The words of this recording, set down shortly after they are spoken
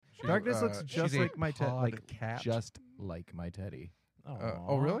Darkness looks just she's a like my pod cat. just like my teddy.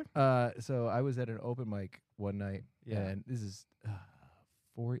 Oh, really? So I was at an open mic one night, and this is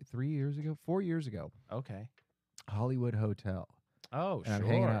 4 years ago. Okay. Hollywood Hotel. Oh, And I'm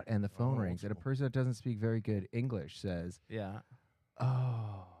hanging out, and the phone rings, and a person that doesn't speak very good English says, Yeah.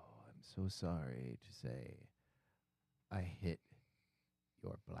 "Oh, I'm so sorry to say, I hit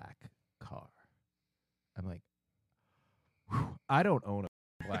your black car." I'm like, "Whew, I don't own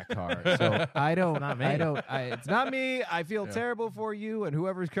a black car, so I don't. Not me. It's not me. I feel terrible for you and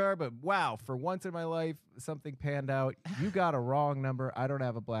whoever's car, but wow, for once in my life, something panned out. You got a wrong number. I don't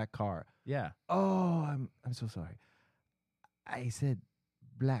have a black car. Yeah. Oh, I'm so sorry. I said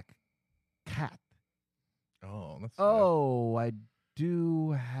black cat. Oh, that's Oh, I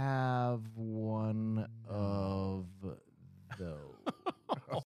do have one of those.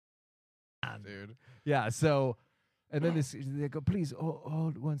 sad, dude. Yeah, so, and then they go, please,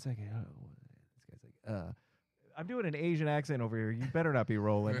 hold 1 second. This guy's like, I'm doing an Asian accent over here. You better not be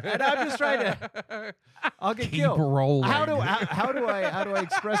rolling. And I'm just trying to, I'll get Keep killed. rolling. How do I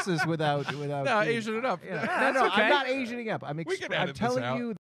express this without No, being- Asian it up. Yeah. that's No, okay. I'm not Asianing up. I'm can I'm edit this telling out.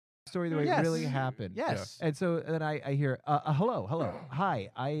 you the story the way Yes. it really happened. Yes. And so then I hear, hello, hi,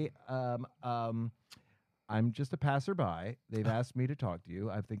 I'm just a passerby. They've asked me to talk to you.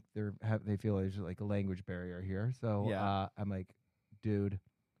 I think they feel there's like a language barrier here. So Yeah. I'm like, dude,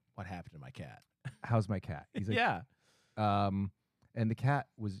 What happened to my cat? how's my cat? He's like, Yeah. and the cat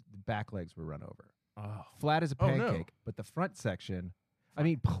the back legs were run over, Oh. flat as a Oh, no. pancake, but the front section. I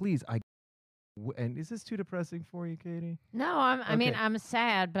mean, please, and is this too depressing for you, Katie? No, I mean, Okay. I'm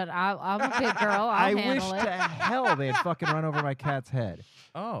sad, but I'm a big girl. I'll I wish handle to it. hell they had fucking run over my cat's head.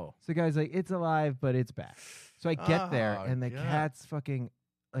 Oh. So the guy's like, it's alive, but it's back. So I get there, Oh, and the God. cat's fucking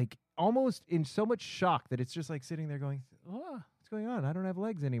like almost in so much shock that it's just like sitting there going, "Oh, what's going on? I don't have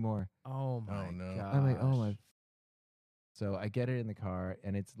legs anymore." Oh my no. god. I'm like, "Oh my." So I get it in the car,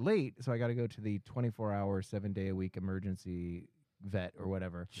 and it's late, so I got to go to the 24-hour, 7-day-a-week emergency vet or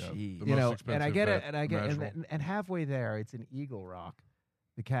whatever. Yeah, Jeez. the You most know, and I expensive get it, vet and I get, imaginable. and halfway there, it's in Eagle Rock.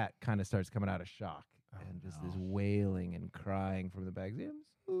 The cat kind of starts coming out of shock, Oh, and just no. this wailing and crying from the back. I'm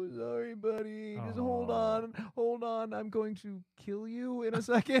so sorry, buddy. Just Oh. hold on. I'm going to kill you in a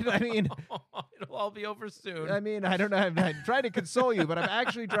second. I mean, It'll all be over soon. I don't know. I'm trying to console you, but I'm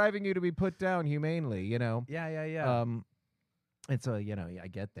actually driving you to be put down humanely. You know. yeah. And so I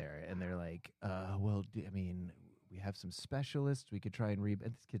get there, and they're like, well, we have some specialists. We could try and and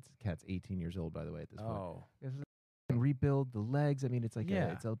this cat's 18 years old, by the way, at this point. Oh. We have to rebuild the legs. I mean, it's like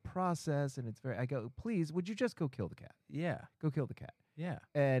Yeah. it's a process, and it's very. I go, please, would you just go kill the cat? Yeah. Go kill the cat. Yeah.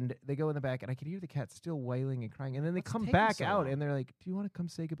 And they go in the back, and I can hear the cat still wailing and crying. And then they What's come taking back so out, long? and they're like, "Do you want to come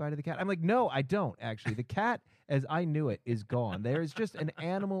say goodbye to the cat?" I'm like, "No, I don't. Actually, the cat, as I knew it, is gone. There is just an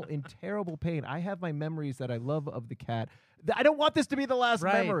animal in terrible pain. I have my memories that I love of the cat. I don't want this to be the last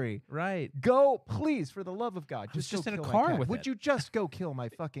Right. memory. Right. Go, please, for the love of God. I was just go in a kill my car cat. with Would it. you just go kill my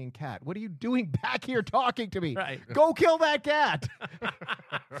fucking cat? What are you doing back here talking to me? Right. Go kill that cat.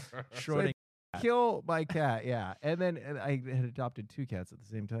 Schrodinger. Kill my cat, yeah. And then I had adopted 2 cats at the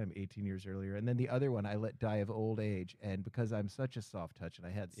same time, 18 years earlier. And then the other one I let die of old age. And because I'm such a soft touch and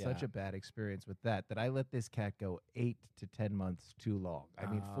I had such Yeah. a bad experience with that I let this cat go 8 to 10 months too long. I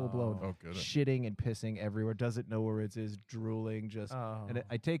mean, full blown Oh, goodness. shitting and pissing everywhere. Doesn't know where it is, drooling. Just Oh. and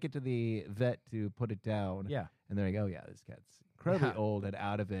I take it to the vet to put it down. Yeah. And they're like, "Oh yeah, this cat's incredibly Yeah. old and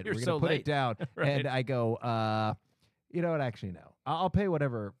out of it. You're We're gonna so put late." it down." Right. And I go, you know what? Actually, no. I'll pay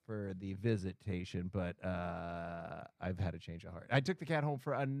whatever for the visitation, but I've had a change of heart. I took the cat home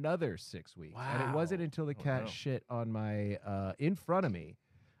for another 6 weeks, and it wasn't Wow. until the Oh, cat no. shit on my in front of me.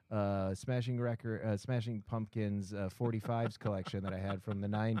 Smashing Pumpkins 45s collection that I had from the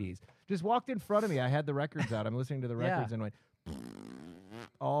 90s. Just walked in front of me. I had the records out. I'm listening to the Yeah. records and went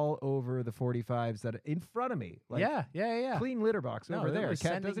all over the 45s that in front of me. Like, Yeah. clean litter box No, over it there. was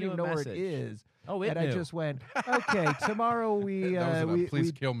Cat sending doesn't you even a know where it message. is. Oh, it And I knew. just went, okay, tomorrow we That was we, please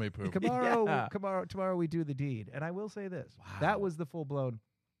we kill me poop. tomorrow, Yeah. tomorrow we do the deed. And I will say this: that was the full blown.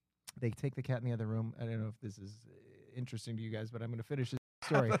 They take the cat in the other room. I don't know if this is interesting to you guys, but I'm going to finish this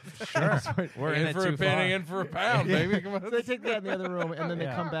story. Sure. We're in in it for too a penny, far. in for a pound, baby. Come on. So they take the cat in the other room, and then they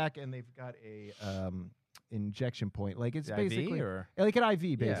Yeah. come back and they've got a injection point. Like it's IV basically or? like an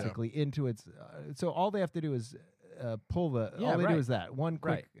IV, basically into its. So all they have to do is. Pull the. Yeah, all they do right. is that one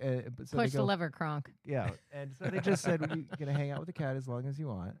quick. But so they Push the go, liver cronk. Yeah, and so they just said you're gonna hang out with the cat as long as you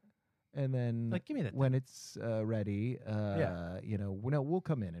want, and then Like, give me that when it's ready. Yeah. We'll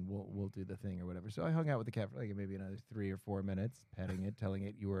come in and we'll do the thing or whatever. So I hung out with the cat for like maybe another 3 or 4 minutes, petting it, telling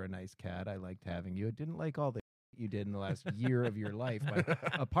it you were a nice cat. I liked having you. It didn't like all the you did in the last year of your life. My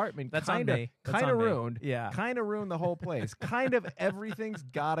apartment That's on kind me. That's of on me. ruined. Yeah. Kind of ruined the whole place. Kind of everything's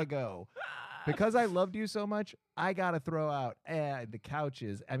gotta go. Because I loved you so much, I gotta throw out the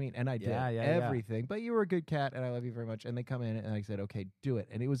couches. I mean, and I did Yeah. everything. But you were a good cat, and I love you very much. And they come in, and I said, "Okay, do it."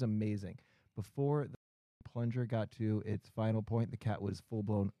 And it was amazing. Before the plunger got to its final point, the cat was full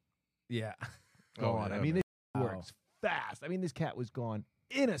blown Yeah. gone. yeah, I mean, man. this Wow. works fast. I mean, this cat was gone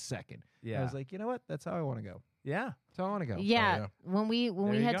in a second. Yeah. I was like, you know what? That's how I want to go. yeah. That's how I want to go. Yeah, yeah. when we There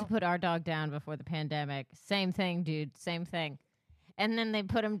we you had go. to put our dog down before the pandemic, same thing, dude, same thing. And then they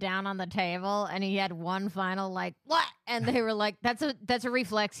put him down on the table, and he had one final like what? And they were like, "That's a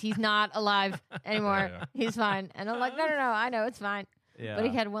reflex. He's not alive anymore. Yeah. He's fine." And I'm like, "No, I know it's fine." Yeah. But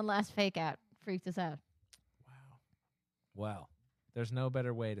he had one last fake out. Freaked us out. Wow. Well, there's no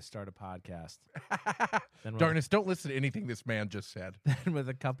better way to start a podcast than with, Darkness, don't listen to anything this man just said. than with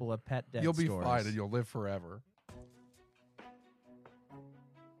a couple of pet death You'll be stories. fine and you'll live forever.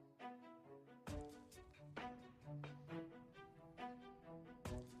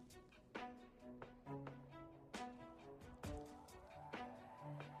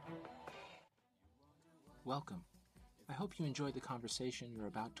 Welcome. I hope you enjoyed the conversation you're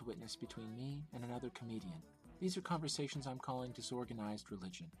about to witness between me and another comedian. These are conversations I'm calling disorganized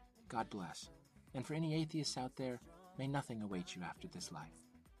religion. God bless. And for any atheists out there, may nothing await you after this life.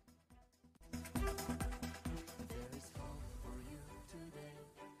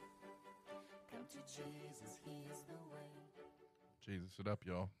 Jesus it up,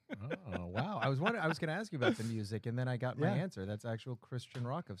 y'all. Oh wow! I was wondering. I was going to ask you about the music, and then I got my Yeah. answer. That's actual Christian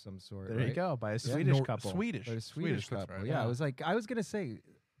rock of some sort. There right? you go. By a Yeah. Swedish couple. Swedish. But a Swedish that's couple. right. Yeah, I was like, I was going to say,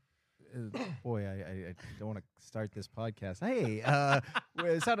 boy, I don't want to start this podcast. Hey,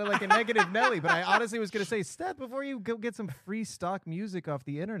 it sounded like a negative Nelly, but I honestly was going to say, Steph, before you go get some free stock music off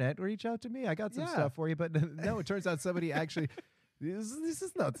the internet, reach out to me. I got some Yeah. stuff for you. But no, it turns out somebody actually. This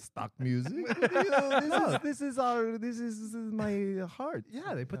is not stock music. This is my heart.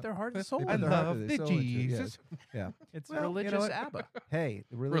 Yeah, they put their heart and They soul put I in their there. heart love into the it, soul into it, Jesus. Yeah. It's Well, you know religious what? ABBA. Hey,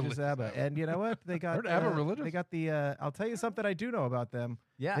 the religious Religious ABBA. ABBA. And you know what? They got Aren't ABBA religious? They got the I'll tell you something I do know about them.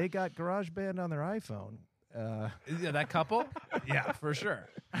 Yeah. They got GarageBand on their iPhone. Yeah, that couple? Yeah, for sure.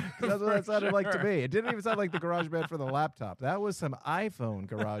 That's what that sounded like to me. It didn't even sound like the GarageBand for the laptop. That was some iPhone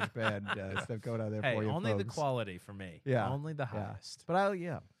GarageBand stuff going on there Hey, for you only the folks. quality for me. Yeah. Only the Yeah. highest. But if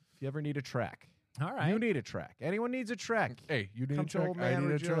you ever need a track, All right. you need a track. Anyone needs a track. Hey, you need Come a to track. old I man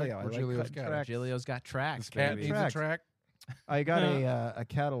need a track. Rogelio. I like Rogelio's cutting got tracks. Gilio's got tracks, This cat baby. needs a Tracks. track. I got a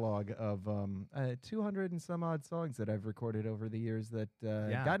catalog of 200 and some odd songs that I've recorded over the years that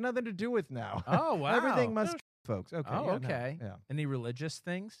Yeah. got nothing to do with now. Oh, wow. Everything must, folks. Okay. Oh, yeah, no, okay. Yeah. Any religious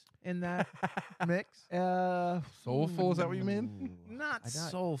things in that mix? Soulful, is that what you mean? ooh, Not I got-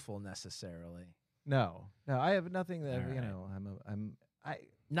 soulful necessarily. No, I have nothing that All you right. know. I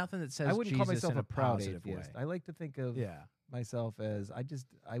Nothing that says I wouldn't Jesus call myself in a proud positive atheist. way. I like to think of Yeah. myself as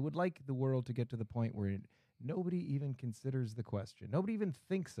I would like the world to get to the point where nobody even considers the question. Nobody even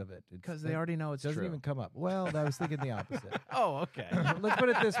thinks of it. Because they already know it's doesn't true. even come up. Well, I was thinking the opposite. Oh, okay. Let's put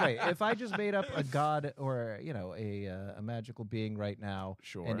it this way: if I just made up a god or a magical being right now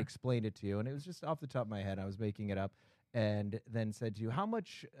Sure. and explained it to you, and it was just off the top of my head, I was making it up, and then said to you, how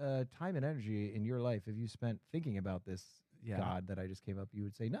much time and energy in your life have you spent thinking about this Yeah. god that I just came up? You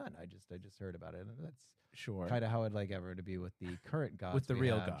would say none. I just heard about it, and that's Sure. kind of how I'd like everyone to be with the current gods. With the we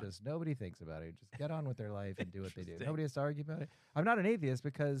real have. God. Just nobody thinks about it. Just get on with their life and do what they do. Interesting. Nobody has to argue about it. I'm not an atheist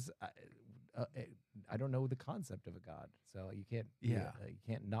because I don't know the concept of a god, so you can't. Yeah. You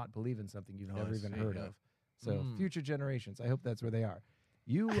can't not believe in something you've Oh, never I even see, heard yeah. of. So Mm. future generations, I hope that's where they are.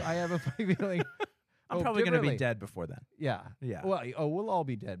 I have a feeling. I'm probably going to be differently. dead before then. Yeah. Yeah. Well, we'll all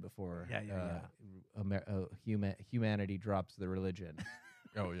be dead before. Yeah. Humanity drops the religion.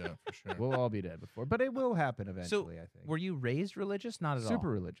 Oh, yeah, for sure. We'll all be dead before, but it will happen eventually. I think. Were you raised religious? Not at Super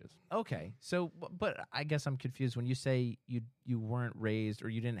religious. all. Okay. So, but I guess I'm confused when you say you weren't raised or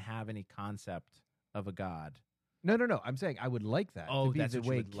you didn't have any concept of a god. No. I'm saying I would like that. Oh, to be that's the what you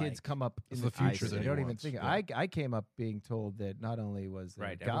way would kids like. come up It's in the future They that he don't even wants, think. yeah. I came up being told that not only was there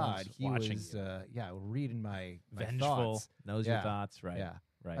Right, a God, everyone's he watching was you. reading my Vengeful, thoughts. knows your Yeah. thoughts. Right. Yeah.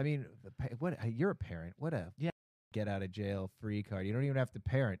 Right. I mean, you're a parent. What a get out of jail free card. You don't even have to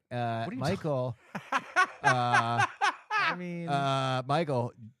parent. are you Michael. I mean,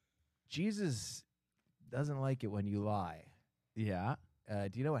 Michael, Jesus doesn't like it when you lie. yeah. Do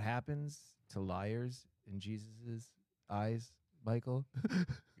you know what happens to liars in Jesus's eyes, Michael?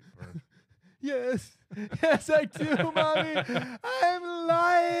 Burned. Yes, I do, Mommy. I'm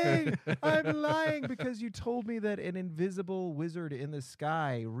lying. I'm lying because you told me that an invisible wizard in the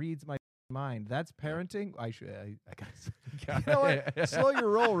sky reads my mind. That's parenting. I gotta you know what? Slow your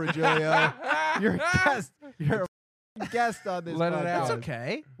roll, Regilio. You're a guest. You're a guest on this. Let it podcast. out. It's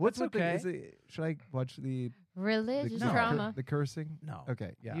okay. What's It's with okay. should I watch the Religious No. trauma. the cursing? No.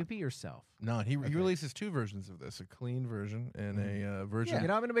 Okay. Yeah. You be yourself. No, he Okay. releases 2 versions of this: a clean version and a version. You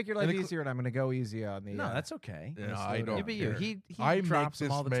know, I'm gonna make your life And the easier, and I'm gonna go easy on the. No, that's okay. No, slow I down. don't. You be you. care. He I drops make them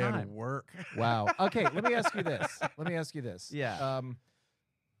this all the man time. work. Wow. Okay. Let me ask you this. Yeah.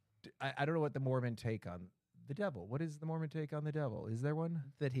 I don't know what the Mormon take on the devil. What is the Mormon take on the devil? Is there one?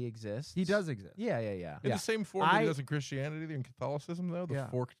 That he exists. He does exist. Yeah. In Yeah. the same form that I- he does in Christianity and Catholicism, though, the Yeah.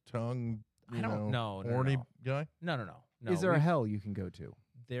 forked tongue. I don't know. No, horny no. guy. No. No. Is there a we- hell you can go to?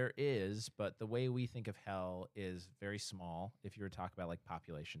 There is, but the way we think of hell is very small. If you were to talk about like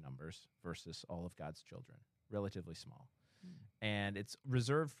population numbers versus all of God's children, relatively small. And it's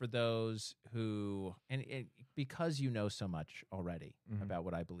reserved for those who, and because you know so much already Mhm. about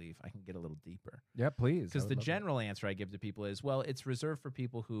what I believe, I can get a little deeper. Yeah, please. Because the general answer I give to people is, well, it's reserved for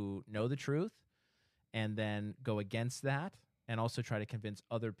people who know the truth and then go against that and also try to convince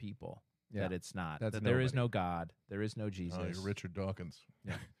other people that it's not. That's that there is nobody. no God, there is no Jesus. Oh, you're Richard Dawkins.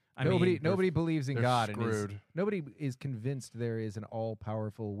 I nobody mean, nobody believes in They're God, and screwed. nobody is convinced there is an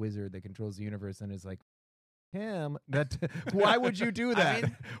all-powerful wizard that controls the universe and is like him. That why would you do that?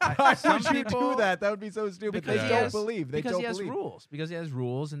 mean, why some would you do people- that? That would be so stupid. They because he don't has- believe. They because don't he has believe. rules. Because he has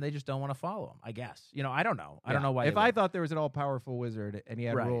rules, and they just don't want to follow them. I guess. You know, I don't know. I don't Yeah. know why. If they I live. thought there was an all-powerful wizard and he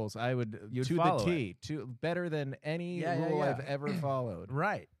had Right. rules, I would You'd to the follow T, to better than any Yeah, yeah, rule yeah. I've ever followed.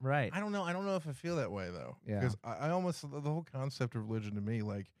 right, I don't know. I don't know if I feel that way though. Yeah. Because I almost the whole concept of religion to me,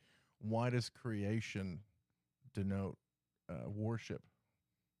 like, why does creation denote worship?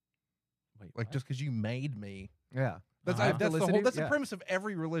 Wait, Like, what? just because you made me. Yeah. That's I have to that's the listen whole. to- That's yeah. the premise of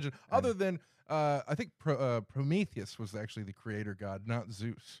every religion, other than I think Prometheus was actually the creator god, not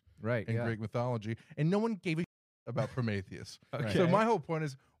Zeus Right. in Yeah. Greek mythology, and no one gave a about Prometheus. Okay. So my whole point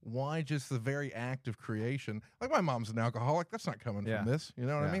is, why just the very act of creation? Like, my mom's an alcoholic. That's not coming Yeah. from this. You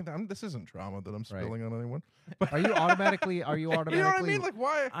know what I Yeah. mean? This isn't trauma that I'm Right. spilling on anyone. Are you automatically? You know what I mean? Like,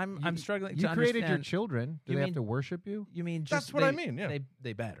 why? I'm struggling. You to created your understand. children. Do You they mean- have to worship you? You mean just That's what I they- mean, yeah.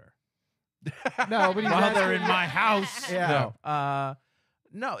 they better. No, but he's While they're asking- in my house. Yeah. No.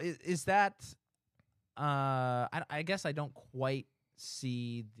 No. Is that? I guess I don't quite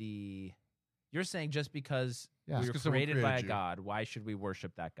see the. You're saying just because Yeah. we Just were 'cause someone created by a created you. God, why should we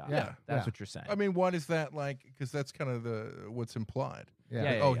worship that God? Yeah. That's Yeah. what you're saying. I mean, what is that like? Because that's kind of what's implied. Yeah. Yeah,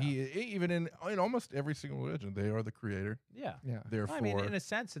 Like, oh, yeah. he even in almost every single religion, they are the creator. yeah. Yeah. Therefore, I mean, in a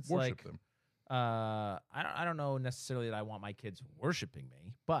sense, it's worship like them. I don't know necessarily that I want my kids worshiping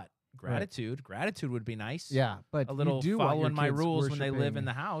me, but gratitude would be nice. Yeah, but A little you do want your following my kids rules when they live worshiping- in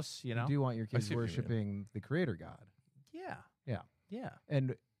the house, you know? You do want your kids see what you mean. worshiping the Creator God, Yeah. Yeah. Yeah.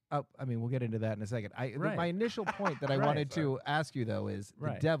 and I mean, we'll get into that in a second. Right. My initial point that I Right. wanted to ask you though is the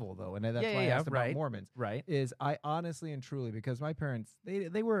Right. devil, though, and that's Yeah, why I yeah, asked about right. Mormons. Right. Is I honestly and truly, because my parents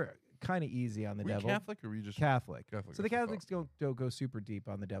they were kind of easy on the Were you devil. Catholic or were you just Catholic. Catholic? So the that's what I Catholics don't go super deep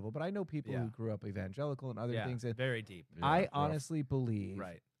on the devil, but I know people Yeah. who grew up evangelical and other Yeah. things. And Very deep. thought. I Yeah, rough. honestly believe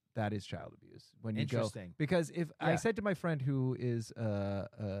Right. that is child abuse when you go. Interesting. Because if I Yeah. said to my friend who is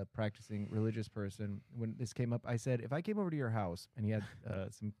a practicing religious person when this came up, I said, if I came over to your house and he had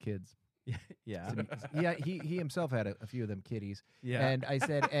some kids, Yeah. he himself had a few of them kitties, Yeah. and I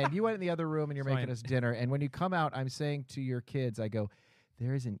said, and you went in the other room and you're It's making fine. us dinner, and when you come out, I'm saying to your kids, I go,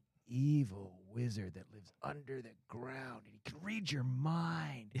 there is an evil wizard that lives under the ground and he can read your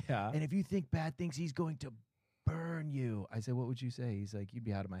mind. yeah. And if you think bad things, he's going to burn you. I said, what would you say? He's like, you'd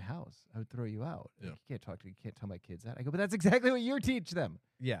be out of my house. I would throw you out. Yeah. Like, you can't tell my kids that. I go, but that's exactly what you teach them.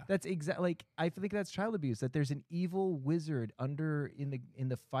 Yeah. That's exactly like I think that's child abuse. That there's an evil wizard in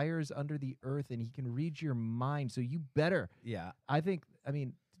the fires under the earth, and he can read your mind. So you better. Yeah. I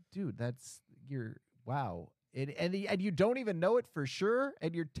mean, dude, that's wow. And you don't even know it for sure,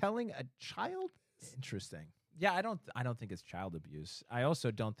 and you're telling a child. Interesting. Yeah, I don't think it's child abuse. I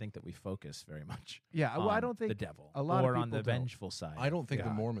also don't think that we focus very much. Yeah, well, I on don't think the devil a lot of or on the people don't. vengeful side. I don't think the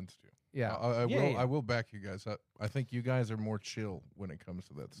Yeah. Mormons do. Yeah, I Yeah, will. yeah. I will back you guys up. I think you guys are more chill when it comes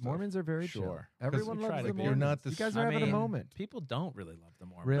to that stuff. Mormons are very chill. Sure. Everyone we try loves to the be. Mormons. You're not you this- guys I are having mean, a moment. People don't really love the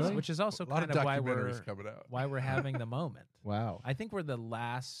Mormons, Really? which is also a lot kind of of why documentaries coming out. we're having the moment. Wow. I think we're the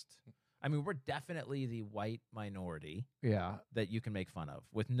last. I mean, we're definitely the white minority Yeah. that you can make fun of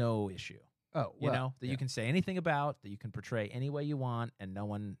with no issue. Oh, You well, know, that yeah. you can say anything about, that you can portray any way you want, and no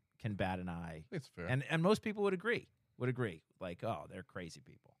one can bat an eye. It's fair. And most people would agree. Like, oh, they're crazy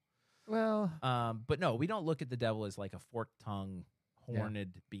people. Well, But no, we don't look at the devil as like a forked tongue, Yeah.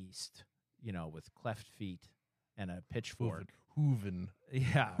 horned beast, you know, with cleft feet and a pitchfork. Hooven.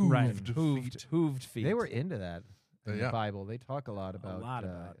 Yeah, right. Hooved Hooved feet. They were into that in the Yeah. Bible. They talk a lot about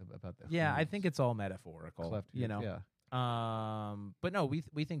about the Yeah, I hooves. think it's all metaphorical. Cleft you hooves, know. yeah. But no,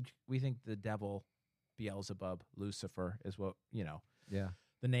 we think the devil, Beelzebub, Lucifer is what Yeah.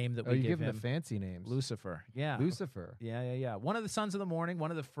 the name that Oh, we you give give him him. the fancy names. Lucifer. Yeah. Lucifer. Yeah. One of the sons of the morning,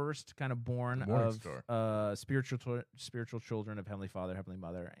 one of the first kind of born The morning of star. spiritual children of Heavenly Father, Heavenly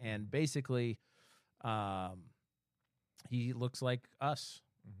Mother, and basically, he looks like us,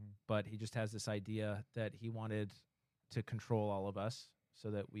 but he just has this idea that he wanted to control all of us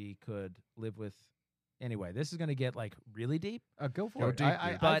so that we could live with. Anyway, this is going to get like really deep. Go for Go it. deep,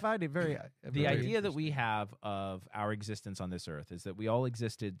 I dude. But find it very. The idea that we have of our existence on this earth is that we all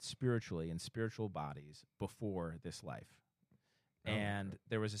existed spiritually in spiritual bodies before this life. Oh, And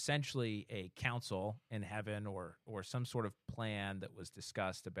there was essentially a council in heaven or some sort of plan that was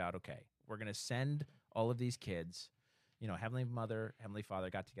discussed about, okay, we're going to send all of these kids, Heavenly Mother, Heavenly Father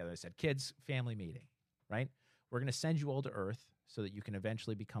got together and said, kids, family meeting, right? We're going to send you all to earth so that you can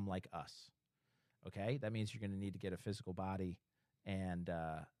eventually become like us. Okay, that means you're going to need to get a physical body, and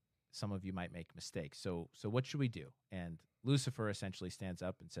some of you might make mistakes. So what should we do? And Lucifer essentially stands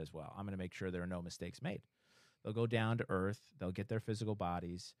up and says, well, I'm going to make sure there are no mistakes made. They'll go down to earth. They'll get their physical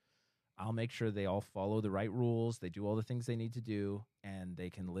bodies. I'll make sure they all follow the right rules. They do all the things they need to do, and they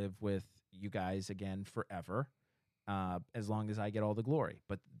can live with you guys again forever, as long as I get all the glory.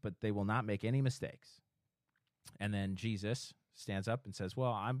 But they will not make any mistakes. And then Jesus stands up and says,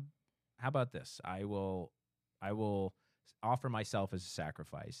 well, how about this? I will offer myself as a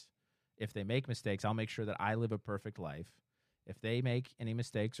sacrifice. If they make mistakes, I'll make sure that I live a perfect life. If they make any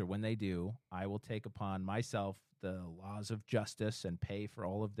mistakes or when they do, I will take upon myself the laws of justice and pay for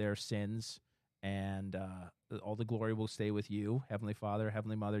all of their sins. And all the glory will stay with you, Heavenly Father,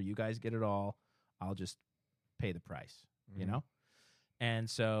 Heavenly Mother. You guys get it all. I'll just pay the price, you know? And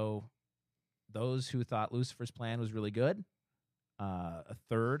so those who thought Lucifer's plan was really good, a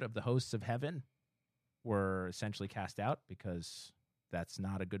third of the hosts of heaven were essentially cast out because that's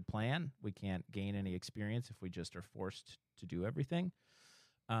not a good plan. We can't gain any experience if we just are forced to do everything.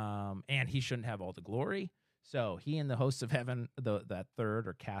 And he shouldn't have all the glory. So he and the hosts of heaven, that third,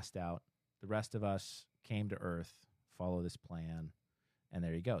 are cast out. The rest of us came to earth, follow this plan, and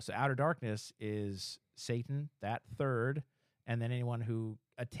there you go. So outer darkness is Satan, that third, and then anyone who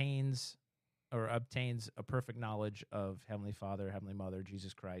obtains a perfect knowledge of Heavenly Father, Heavenly Mother,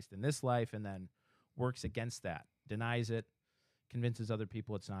 Jesus Christ in this life, and then works against that, denies it, convinces other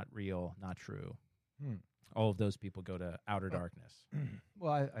people it's not real, not true. All of those people go to outer darkness.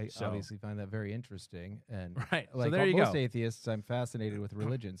 Well, I So- obviously find that very interesting, and Right. like so there you most go. atheists, I'm fascinated with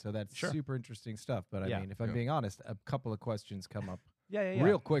religion, so that's Sure. super interesting stuff. But I Yeah. mean, if I'm Yeah. being honest, a couple of questions come up Yeah.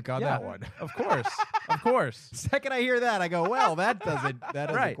 real quick on Yeah. that one. Of course. Of course. Second I hear that, I go, well, that doesn't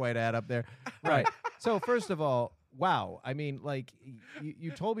Right. quite add up there. Right. So first of all, wow. I mean, like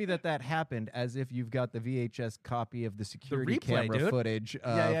you told me that happened as if you've got the VHS copy of the security replay, camera dude. footage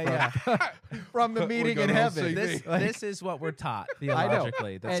from the We're meeting in going on heaven. CV. This is what we're taught I know.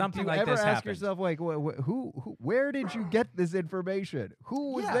 theologically, that And something do like you ever this ask happened. yourself, like, who, where did you get this information?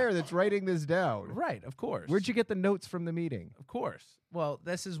 Who was Yeah. there that's writing this down? Right, of course. Where'd you get the notes from the meeting? Of course. Well,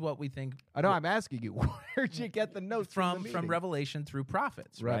 this is what we think I know I'm asking you. Where'd you get the notes from the meeting? Revelation through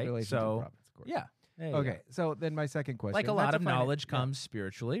prophets, right? Revelation So, to prophets, of course. yeah. There you Okay, so then my second go. question. Like a that's lot of fine- knowledge yeah, comes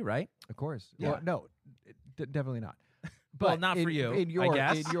spiritually, right? of course. Yeah. Well, no, definitely not. Well, But not for you, In your, I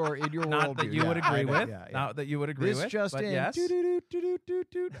guess. in your Not worldview, that you would yeah, I agree know, with. yeah, yeah. Not that you would agree This with. just but in. yes.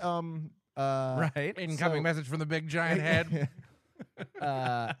 Right. Incoming message from the big giant head.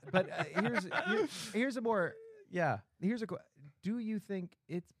 But here's a more Yeah. here's a do you think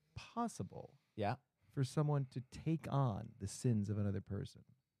it's possible Yeah. for someone to take on the sins of another person?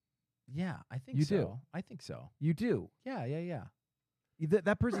 Yeah, I think You so. do? I think so. You do. Yeah.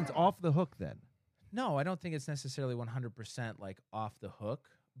 That person's off the hook then. No, I don't think it's necessarily 100% like off the hook,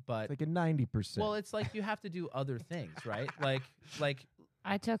 but It's like a 90%. well, it's like you have to do other things, right? Like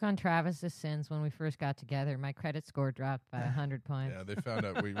I took on Travis's sins when we first got together. My credit score dropped by 100 points. Yeah, they found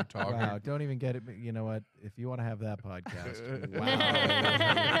out we were talking. wow, don't even get it. You know what? If you want to have that podcast,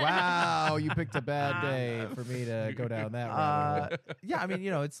 wow, you picked a bad day for me to go down that road. yeah, I mean,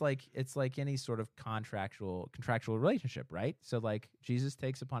 it's like any sort of contractual relationship, right? So like Jesus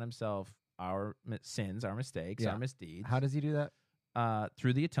takes upon himself our sins, our mistakes, Yeah. our misdeeds. How does he do that?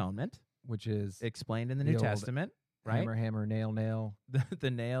 Through the atonement, Which is explained in the The New old Testament, right? hammer, hammer, nail, nail. The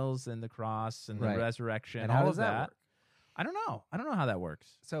nails and the cross and Right. the resurrection, And all how of does that work? I don't know how that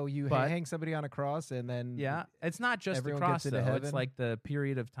works. So you But- hang somebody on a cross, and then Yeah, it's not just the everyone cross gets though. into It's heaven? like the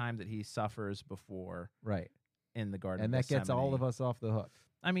period of time that he suffers before right. in the Garden And of that gets all of Gethsemane. us off the hook.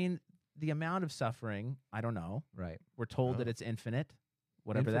 I mean, the amount of suffering, I don't know. Right. We're told Oh. that it's infinite,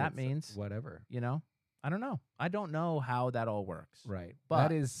 whatever that Infinite, means. Whatever. You know, I don't know. I don't know how that all works. Right. But-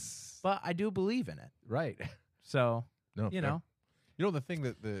 that is But I do believe in it. right. So, No, you fair. know, You know, the thing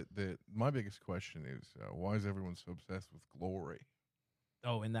that my biggest question is, why is everyone so obsessed with glory?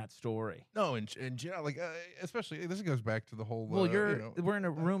 in that story. No, and like especially this goes back to the whole. Well, we're in a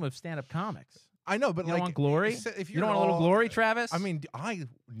uh, room of stand-up comics. I know, but You like, don't want glory? If You don't want a little glory, Travis? I mean, I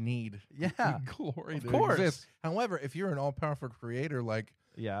need Yeah. glory Of to course. exist. However, if you're an all-powerful creator, like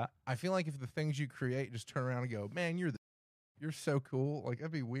yeah. I feel like if the things you create just turn around and go, man, you're so cool. Like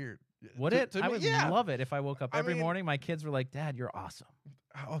that'd be weird. Would To- it? to I me, would yeah. love it if I woke up I every mean- morning. My kids were like, "Dad, you're awesome."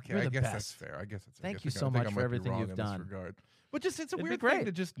 Okay, You're I the guess that's best. fair. I guess that's. Thank I guess you I so think much I for might be everything wrong you've in this done. regard. But just it's a It'd be weird great. thing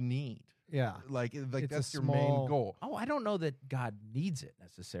to just need. Yeah. Like It's a that's your small- main goal. Oh, I don't know that God needs it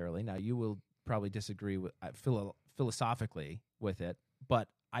necessarily. Now, you will probably disagree with philosophically with it, but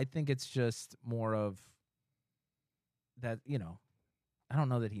I think it's just more of that. I don't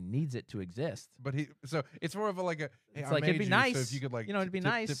know that he needs it to exist. But so it's more of a like a. Hey, It's I like, it'd made be you, nice. So if you could like, It'd be tip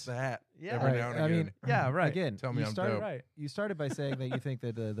nice. the hat. Yeah. every Right. now and I again. mean, Yeah, right. Again, Tell me you I'm started dope. Right. you started by saying that you think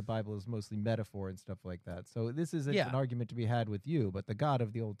that the Bible is mostly metaphor and stuff like that. So this isn't Yeah. an argument to be had with you, but the God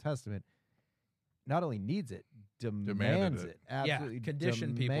of the Old Testament not only needs it, demands it. it. Absolutely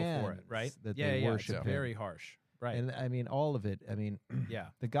condition people for it, right? demands That yeah, they yeah. worship It's him. very harsh, right? And I mean, all of it. I mean, yeah.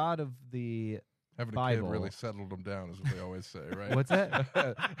 the God of the Having a Bible. kid really settled them down, is what they always say, right? What's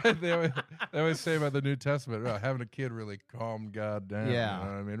that? they always say about the New Testament, having a kid really calmed God down. Yeah. You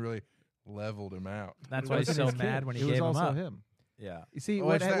know what I mean, really leveled him out. That's It why he's wasn't so his mad kid. when he it gave was him also up. him. Yeah. You see, Oh,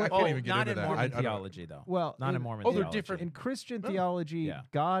 what, it's that- I what- can't even get not into in that. Mormon I don't- theology, though. well, Not in Mormon Oh, they're theology. different. in Christian Oh. theology, Yeah.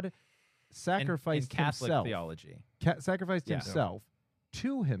 God In sacrificed Catholic himself. theology. Sacrificed Yeah. himself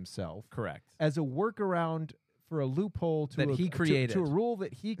to himself Correct. as a workaround for a loophole to That a, he to- created. to a rule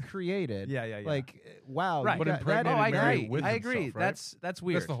that he created. Yeah, yeah, yeah. Like, wow, Right. you But got- that impregnated Oh, I Mary agree. with I agree. himself, right? That's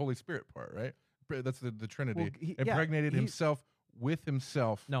weird. That's the Holy Spirit part, right? That's the Trinity. Well, yeah, Impregnated he- himself with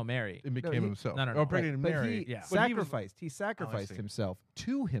himself no, Mary. and became he- himself. No, no, Oh, no. impregnated but Mary. he Yeah. But he was- sacrificed see. himself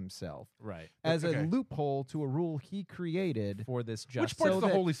to himself Right. as a Okay. loophole to a rule he created. For this Which justice part's so the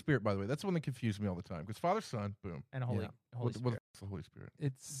that- Holy Spirit, by the way? That's the one that confused me all the time. Because Father, Son, boom. and Holy, Yeah. Holy Spirit. What's the Holy Spirit?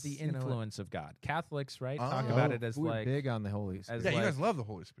 It's The you know, influence of God. Catholics, right? Talk Oh. about it as we're like big on the Holy Spirit. as Yeah, you like- guys love the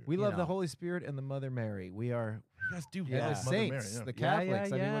Holy Spirit. We you love the know. Holy Spirit and the Mother Mary. We are You guys do Yeah. love the Mother saints, Mary. the Yeah, yeah,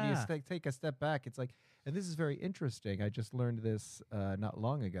 Catholics. I mean, when you yeah. take a step back, it's like, and this is very interesting. I just learned this not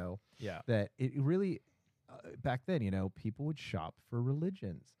long ago. yeah, That it really back then, people would shop for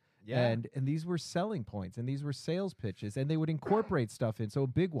religions. yeah. And these were selling points and these were sales pitches and they would incorporate stuff in. So a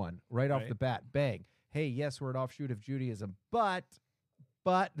big one right off Right. the bat, bang. Hey, yes, we're an offshoot of Judaism, but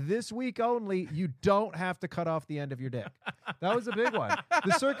this week only, you don't have to cut off the end of your dick. That was a big one.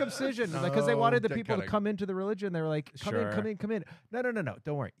 The circumcision, because they No wanted the dick people to cutting. come into the religion. They were like, come in, come Sure. in, come in. No.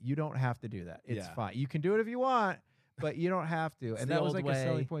 Don't worry. You don't have to do that. It's Yeah. fine. You can do it if you want, but you don't have to. It's And the that was old like a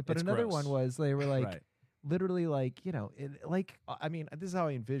selling way. point. But It's another gross. one was they were like, right. literally like I mean, this is how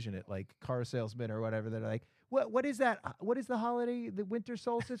I envision it, like car salesmen or whatever. They're like, what is that, what is the holiday, the winter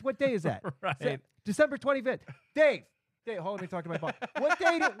solstice, what day is that? Right. December 25th. Dave, hold on, let me talk to my boss. What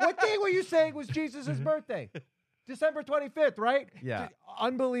day were you saying was Jesus' birthday? December 25th, right? Yeah.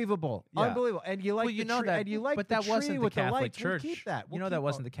 Unbelievable. Yeah. Unbelievable. And you like Well, you the know tree, that, and you like but the that tree wasn't the with the Catholic lights. Church. We'll keep that. You know that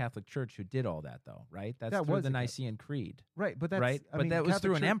wasn't the Catholic Church who did all that, though, right? That's That through was the the Nicene Creed, right, but that's right? I But mean, that was Catholic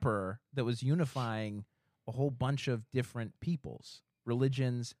through an Church- emperor that was unifying a whole bunch of different peoples,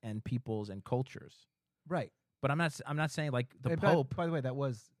 religions, and peoples and cultures. right. But I'm not saying like the And Pope. By the way, that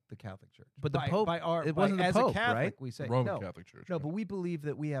was the Catholic Church. But the By- Pope- by our, it by- wasn't the as Pope, a Catholic, right? we say Roman no. Catholic Church. No, but we believe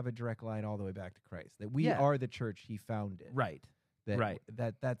that we have a direct line all the way back to Christ. That we Yeah. are the church he founded. Right. That, right.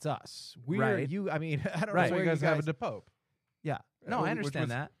 That's us. We're Right. you. I mean, I don't Right. know So where you guys have guys. the Pope. Yeah. No, I which understand was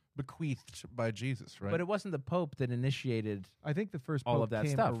that. Bequeathed by Jesus, right? But it wasn't the Pope that initiated. I think the first all pope of that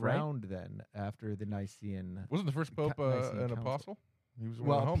came stuff, right? around then after the Nicene. wasn't the first Pope Nicene an Council. apostle? He was one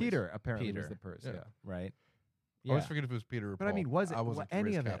Well, of the homies. Peter apparently Peter. was the person. Yeah. Yeah. Right. I always forget if it was Peter or But Paul. I mean, was it wasn't any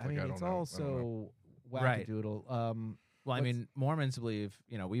raised of it? I Catholic, mean, don't it's know. all I don't know. so Right. wackadoodle. Well, I Let's- mean, Mormons believe,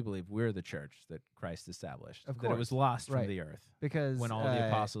 we believe we're the church that Christ established. Of that it was course. lost Right. from the earth because when all the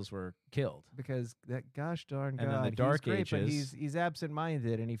apostles were killed. Because that gosh darn And then God, the Dark he's great, but Ages- he's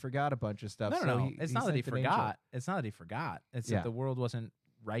absent-minded and he forgot a bunch of stuff. No, so no, no. he- It's he not that he sent an angel. forgot. It's not that he forgot. It's Yeah. that the world wasn't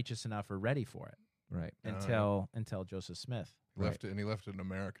righteous enough or ready for it. Right. until Joseph Smith. He left it, and he left it in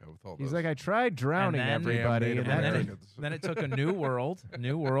America with all He's those. like, I tried drowning then- everybody, Native and that then, didn't- Americans. then it took a new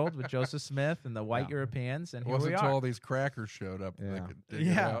world with Joseph Smith and the white Europeans, and It here we wasn't until are. all these crackers showed up that Yeah. they could dig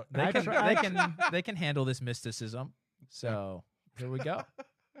it out. They can handle this mysticism. So here we go.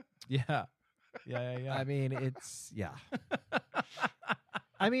 Yeah. I mean, it's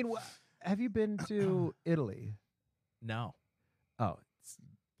I mean, have you been to Italy? No, Oh, it's,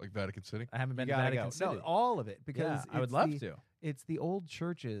 Like Vatican City. I haven't been you to gotta Vatican go. City. No, all of it, because Yeah, I would it's love the- to. It's the old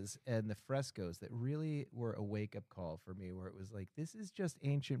churches and the frescoes that really were a wake-up call for me, where it was like, this is just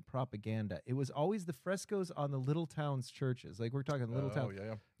ancient propaganda. It was always the frescoes on the little towns churches. Like, we're talking little Oh, town.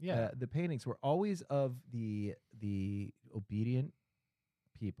 yeah. Yeah. The paintings were always of the obedient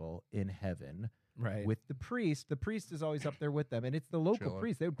people in heaven Right. with the priest. The priest is always up there with them, and it's the local Chilling.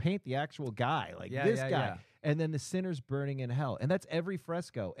 priest. They would paint the actual guy, like Yeah, this yeah, guy, yeah. and then the sinners burning in hell, and that's every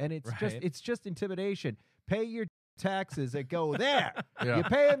fresco. And it's Right. just intimidation. Pay your taxes and go there. Yeah. You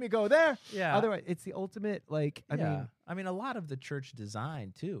pay them, you go there. Yeah. Otherwise, it's the ultimate. Like, I mean, a lot of the church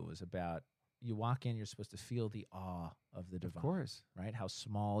design too was about you walk in, you're supposed to feel the awe of the of divine, course, right? How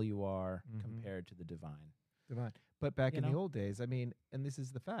small you are Mhm. compared to the divine. divine. But back You in the know? old days, I mean, and this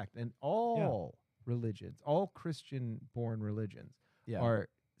is the fact, and all religions, all Christian-born religions, Yeah. are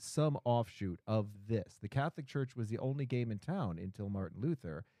some offshoot of this. The Catholic Church was the only game in town until Martin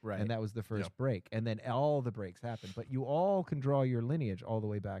Luther, right. and that was the first Yeah. break. And then all the breaks happened. But you all can draw your lineage all the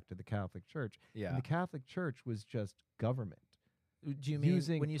way back to the Catholic Church. yeah. And the Catholic Church was just government. Do you mean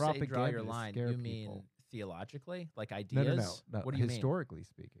using when you say draw propaganda your to line? scare You mean people. theologically, like No, ideas? no. What do you mean? Historically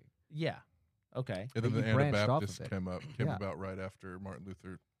speaking. Yeah. Okay. And then He the branched off of Anabaptists it. came Yeah. about right after Martin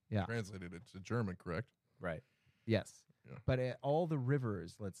Luther Yeah. translated it to German, correct? Right. Yes. Yeah. But all the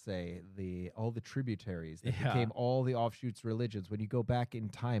rivers, let's say, all the tributaries that Yeah. became all the offshoots religions, when you go back in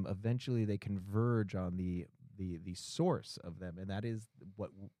time, eventually they converge on the source of them, and that is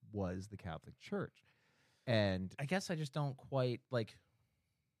what was the Catholic Church. And I guess I just don't quite like.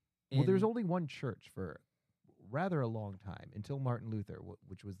 well, there's in- only one church for rather a long time until Martin Luther,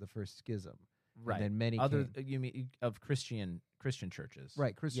 which was the first schism. right. And then many other came. you mean of Christian churches,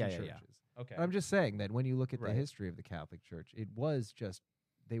 Right, Christian Yeah, yeah, yeah. churches. Okay. I'm just saying that when you look at Right. the history of the Catholic Church, it was just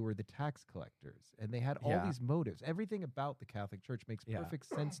they were the tax collectors, and they had all Yeah. these motives. Everything about the Catholic Church makes Yeah. perfect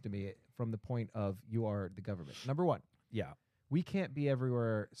sense to me from the point of you are the government. Number one, Yeah. we can't be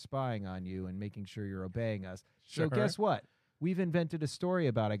everywhere spying on you and making sure you're obeying us. Sure. So guess what? We've invented a story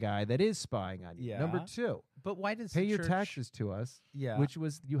about a guy that is spying on you. Number Yeah. two, But why does pay the your church- taxes to us, Yeah. which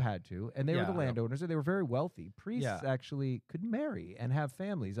was you had to, and they were the Yeah. landowners, and they were very wealthy. Priests Yeah. actually could marry and have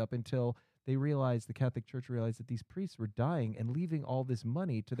families up until they realized the Catholic Church realized that these priests were dying and leaving all this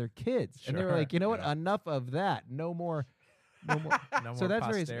money to their kids, and they were Sure. like, you know what? Yeah. Enough of that. No more. No more. no So more that's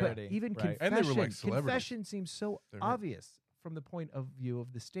very. posterity. But even right. And they were confession, like celebrities. confession seems so They're right. obvious from the point of view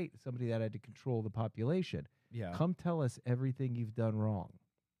of the state, somebody that had to control the population. yeah. Come tell us everything you've done wrong.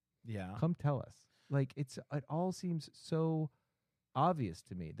 Yeah. Come tell us. Like it all seems so obvious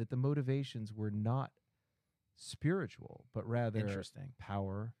to me that the motivations were not spiritual, but rather Interesting.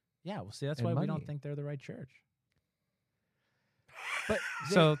 power. Yeah. Well, see, that's and why we money. don't think they're the right church. But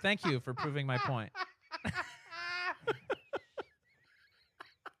So thank you for proving my point.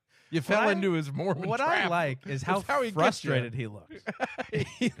 You fell I- into his Mormon What trap. I like is how That's how he gets frustrated he looks.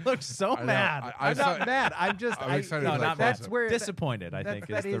 he looks so I know. mad. I I'm saw- not mad. I'm just. I'm excited no, to not that's mad. where Disappointed, I think,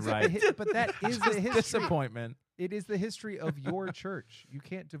 is the right. But that is the history. Disappointment. It is the history of your church. You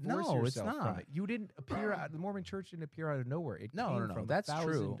can't divorce No, it's yourself from not. it. You didn't appear out. The Mormon Church didn't appear out of nowhere. It No, came no, no. from That's 1,000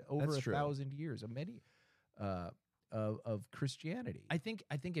 true. Over That's true. 1,000 years of many of Christianity. I think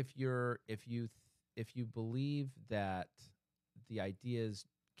if you believe that the ideas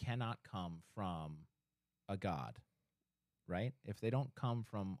cannot come from a God, right? If they don't come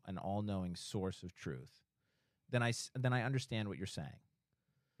from an all-knowing source of truth, then I understand what you're saying.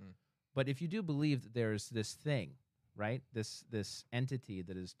 Hmm. But if you do believe that there's this thing, right? This entity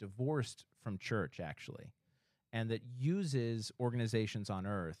that is divorced from church actually, and that uses organizations on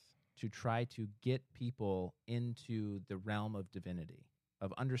earth to try to get people into the realm of divinity,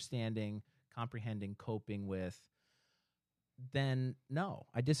 of understanding, comprehending, coping with, then no,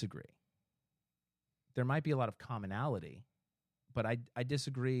 I disagree. There might be a lot of commonality, but I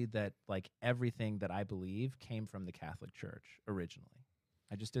disagree that like everything that I believe came from the Catholic Church originally.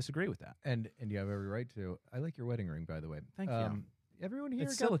 I just disagree with that. and you have every right to. I like your wedding ring, by the way. Thank you. Everyone here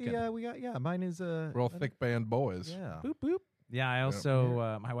It's got silicone. the. We got mine is We're all thick band boys. Yeah. Boop boop. Yeah, I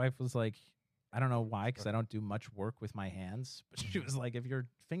also my wife was like, I don't know why, because I don't do much work with my hands, but she was like, if your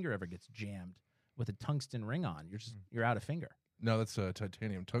finger ever gets jammed with a tungsten ring on, you're out of finger. No, that's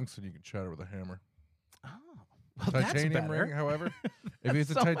titanium tungsten. You can shatter with a hammer. Well, that's Titanium better. ring, however, if it's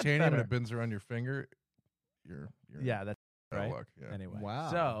a so much titanium and better. it bends around your finger, you're Yeah, that's out of right. luck. Yeah. Anyway.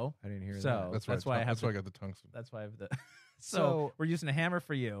 Wow. So I didn't hear so that. That's why I have That's why I the, got the tungsten. that's why I have the So- so we're using a hammer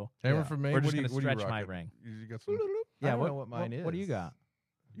for you. Hammer Yeah. for me. We're just what do you, gonna what do you stretch my rock it? ring. You got some. I Yeah, don't what, know what mine is. What do you got?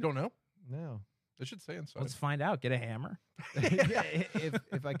 You don't know? No. It should say inside. Let's find out. Get a hammer. Yeah,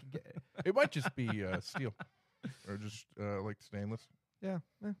 if I could get. It might just be steel, or just like stainless. Yeah.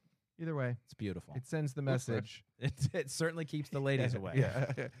 Either way, It's beautiful. it sends the Looks nice. message. It certainly keeps the ladies away.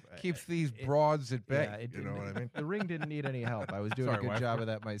 Yeah, keeps these broads at bay. Yeah, it you know what I mean? The ring didn't need any help. I was doing Sorry, a good wife. job of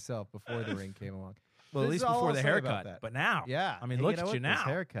that myself before the ring came along. Well, at This least is all before I'll the say about haircut. that. But now, Yeah. I mean, Hey, look know at you what? This now.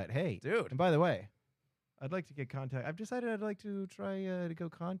 haircut. Hey, dude. And by the way, I'd like to get contact. I've decided I'd like to try to go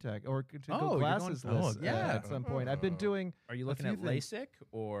contact or to Oh, go you're glasses going- list yeah. at some point. I've been doing. Are you looking few at things. LASIK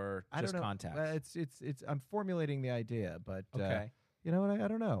or I just don't know. contacts? It's. I'm formulating the idea, but Okay. you know what? I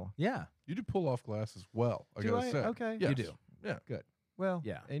don't know. Yeah. You do pull off glasses well. I Do gotta I? say. Okay. Yes. You do. Yeah. Well,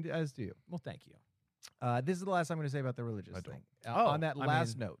 Yeah. and as do you. Well, thank you. This is the last I'm going to say about the religious I don't. thing. Oh, On that I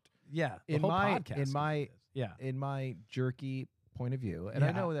last mean- note, Yeah. The In whole my- podcast in is my- like this. Yeah. in my jerky point of view, and I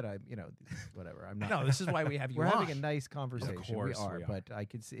Yeah. know that I'm, whatever. I'm not. No, this is why we have you We're on. having a nice conversation. course we are. But I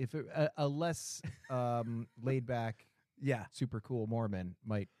could see if a less laid back, Yeah. super cool Mormon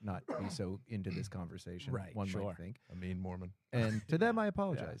might not be so into this conversation. Right, One sure. might think. I mean, Mormon. And to them, I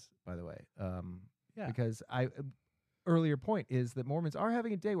apologize. By the way, Yeah. because earlier point is that Mormons are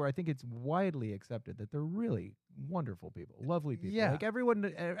having a day where I think it's widely accepted that they're really wonderful people, lovely people. Yeah. Like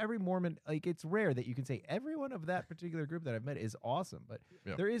everyone, every Mormon, like it's rare that you can say everyone of that particular group that I've met is awesome, but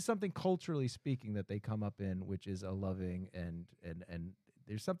Yeah. there is something culturally speaking that they come up in, which is a loving and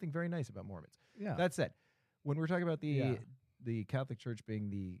there's something very nice about Mormons. Yeah. That said, when we're talking about Yeah. the Catholic Church being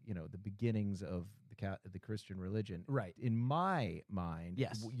the the beginnings of the Christian religion, Right. in my mind,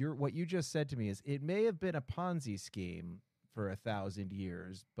 Yes. what you just said to me is it may have been a Ponzi scheme for 1,000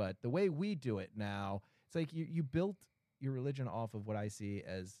 years, but the way we do it now, it's like you built your religion off of what I see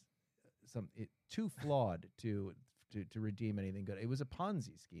as too flawed to redeem anything good. It was a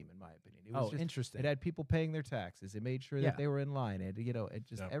Ponzi scheme, in my opinion. It was just, interesting. it had people paying their taxes. It made sure Yeah. that they were in line. And it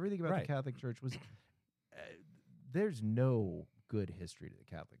just Yeah. everything about Right. the Catholic Church was. There's no good history to the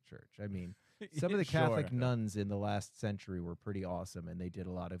Catholic Church. I mean, some of the Catholic Sure. nuns in the last century were pretty awesome, and they did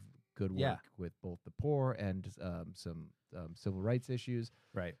a lot of good work Yeah. with both the poor and some civil rights issues.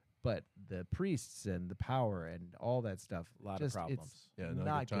 Right. But the priests and the power and all that stuff, A lot just, of problems. It's Yeah, not a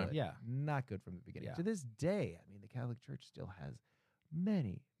not good time. good. Yeah. Not good from the beginning. Yeah. To this day, I mean, the Catholic Church still has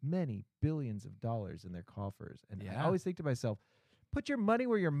many, many billions of dollars in their coffers, and I Yeah. always think to myself, put your money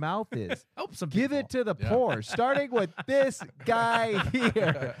where your mouth is. Help some Give people. it to the Yeah. poor, starting with this guy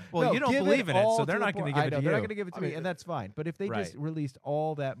here. Well, No, you don't give believe in it, all so they're to the not gonna poor. give I it know, to they're not you. going to give it to I me, mean, and that's fine. But if they just Right. released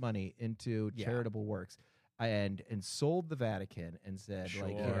all that money into Yeah. charitable works and sold the Vatican and said,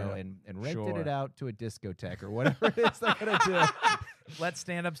 like, Sure. and rented Sure. it out to a discotheque or whatever it is they're going to do. Let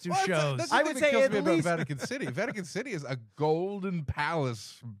stand-ups do Well, shows. That's the I thing would that say kills at me about least- Vatican City. Vatican City is a golden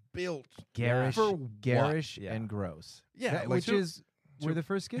palace built. Garish, For garish Yeah. and gross. Yeah, That- like which to- is where the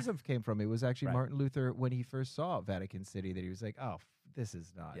first schism came from. It was actually Right. Martin Luther when he first saw Vatican City that he was like, "Oh, this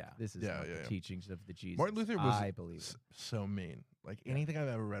is not. Yeah. This is Yeah, not yeah, the yeah. teachings of the Jesus." Martin Luther was I believe. so mean. Like anything I've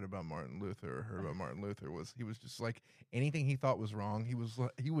ever read about Martin Luther or heard about Martin Luther was he was just like anything he thought was wrong.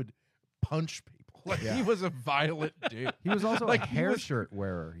 He would punch people. Like Yeah. he was a violent dude. He was also Like, a he hair was- shirt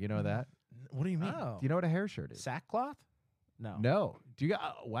wearer. You know that? What do you mean? Oh. Do you know what a hair shirt is? Sackcloth? No. No. Do you?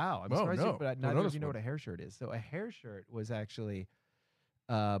 Wow. I'm Oh, surprised. no. You, but No, neither no, of this you know one. what a hair shirt is. So a hair shirt was actually,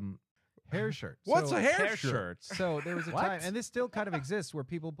 hair shirt. What's So- a hair, Hair shirt? shirts. So there was a What? time, and this still kind of exists, where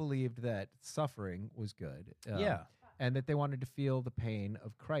people believed that suffering was good. Yeah. And that they wanted to feel the pain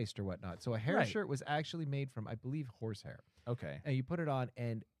of Christ or whatnot. So a hair Right. shirt was actually made from, I believe, horsehair. Okay. And you put it on,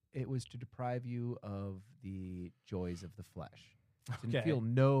 and it was to deprive you of the joys of the flesh. So you Okay. feel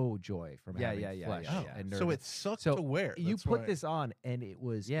no joy from Yeah, having yeah, yeah, flesh yeah, yeah. and So nervous. it sucked So to wear. You That's put why- this on, and it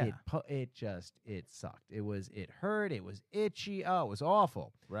was Yeah. it sucked. It hurt. It was itchy. Oh, it was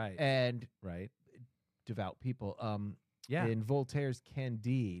awful. Right. And right. devout people. Yeah. In Voltaire's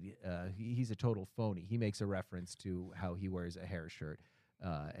Candide, he's a total phony. He makes a reference to how he wears a hair shirt,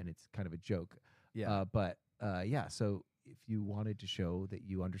 and it's kind of a joke. Yeah. Yeah. So if you wanted to show that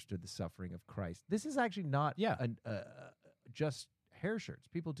you understood the suffering of Christ, this is actually not Yeah. just hair shirts.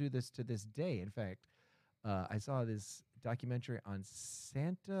 People do this to this day. In fact, I saw this documentary on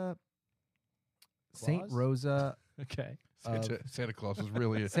Saint Claus? Rosa. Okay. Santa Claus was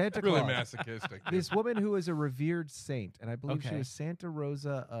really Santa really Claus. masochistic. This woman who is a revered saint, and I believe she Okay. was Santa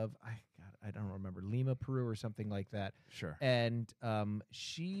Rosa of I don't remember, Lima, Peru, or something like that. Sure. And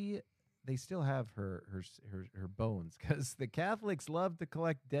she they still have her bones because the Catholics love to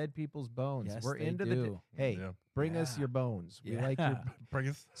collect dead people's bones. Yes, We're they into do. hey, Yeah. bring us Yeah. your bones. We Yeah. like your Bring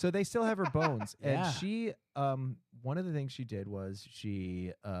us. So they still have her bones, Yeah. and she one of the things she did was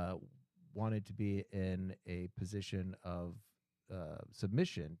she wanted to be in a position of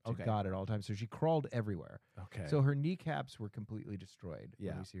submission to Okay. God at all times. So she crawled everywhere. Okay. So her kneecaps were completely destroyed.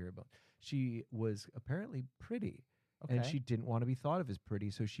 Yeah. When you see her bone. She was apparently pretty. okay. And she didn't want to be thought of as pretty,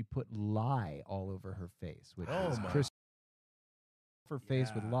 so she put lie all over her face, which Oh was my. her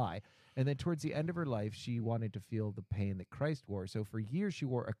face with Yeah. lie. And then towards the end of her life, she wanted to feel the pain that Christ wore. So for years, she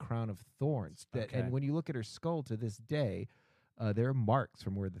wore a crown of thorns. That, Okay. And when you look at her skull to this day, there are marks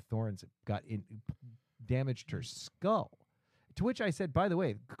from where the thorns got damaged her skull. To which I said, by the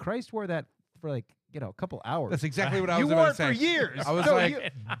way, Christ wore that for a couple hours. That's exactly what I you was wore about it to say. for years. I was No,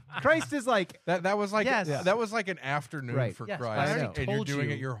 like, Christ is like, that was like Yes. that was like an afternoon Right. for Yes, but I Christ, already and you're told doing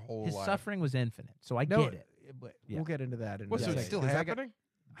you it your whole his life. suffering was infinite, so I no, get it. but Yeah. we'll get into that in What's a so second, it's still 'cause I got- happening?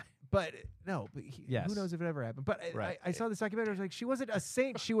 But no, but who Yes. knows if it ever happened? But Right. I saw this documentary. I was like, she wasn't a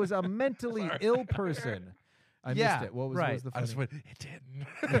saint. She was a mentally Sorry. ill person. I Yeah, missed it. What was right. the I just funny? went. It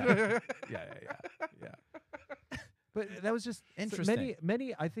didn't. Yeah. But that was just Interesting.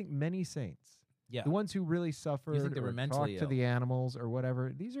 I think many saints. Yeah. The ones who really suffered they were or mentally talked to ill? the animals or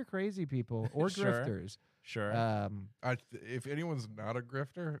whatever. These are crazy people or Sure. grifters. Sure. If anyone's not a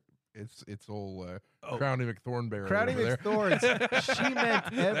grifter, it's old Oh. Crowny McThornberry. Crowdy over there. McThorns. She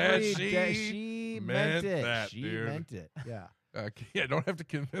meant every She day. She meant it. that, She dude. meant it. Yeah. Yeah, don't have to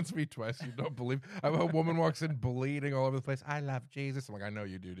convince me twice. You don't believe. A woman walks in bleeding all over the place. I love Jesus. I'm like, I know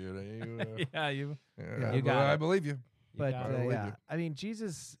you do, dude. yeah, you Yeah. You got I it. believe you. But got it. I believe yeah, you. I mean,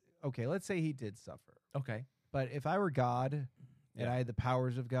 Jesus. Okay, let's say he did suffer. okay. But if I were God and Yeah. I had the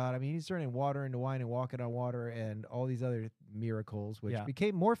powers of God, I mean, he's turning water into wine and walking on water and all these other miracles, which Yeah.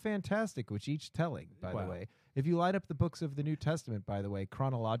 became more fantastic with each telling, by Wow. the way. If you line up the books of the New Testament, by the way,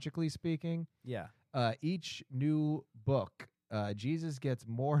 chronologically speaking, Yeah. each new book, Jesus gets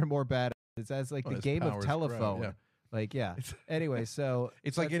more and more bad. It's as like Oh, the his game of powers grow, telephone. yeah. Like, yeah. It's- Anyway, so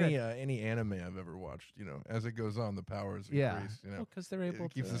It's like that's it. any anime I've ever watched. You know, as it goes on, the powers Yeah. increase. You know, Because they're able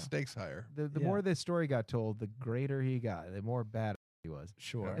it keeps to. the stakes higher. The Yeah. more this story got told, the greater he got, the more bad he was.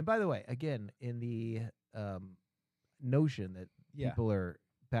 Sure. And by the way, again, in the notion that Yeah. people are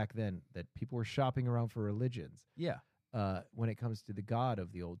back then, that people were shopping around for religions, Yeah. when it comes to the God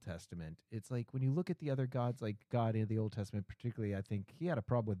of the Old Testament, it's like when you look at the other gods, like God in the Old Testament, particularly, I think he had a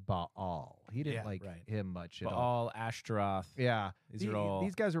problem with Baal. He didn't Yeah, like right. him much at all. Baal, Ashtaroth. Yeah, These are all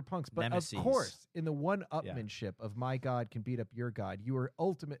these guys were punks. But nemesis. of course, in the one-upmanship of my God can beat up your God, you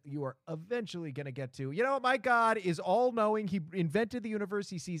are eventually going to get to, you know what, my God is all-knowing. He invented the universe.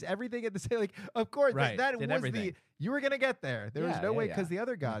 He sees everything at the same. Like, of course, Right, that did was everything. you were going to get there. There was Yeah, no yeah, way yeah. because the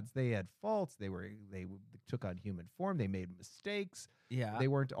other gods they had faults. They took on human form. They made mistakes. Yeah. They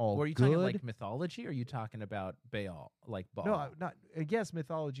weren't all Were you good. talking like mythology, or are you talking about Baal, like Baal? No, not. I guess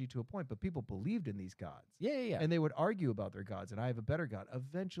mythology to a point, but people believed in these gods. Yeah. And they would argue about their gods, and I have a better God.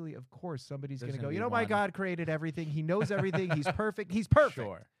 Eventually, of course, somebody's There's going to gonna go, be you know, my one. God created everything. He knows everything. He's perfect. He's perfect.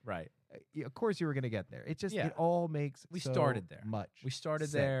 Sure. Right. Of course, you were going to get there. It just, Yeah. it all makes We so started there. much We started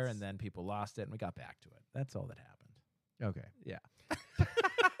there, sense. and then people lost it, and we got back to it. That's all that happened. Okay. Yeah.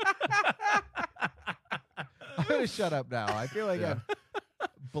 I'm going to shut up now. I feel like Yeah.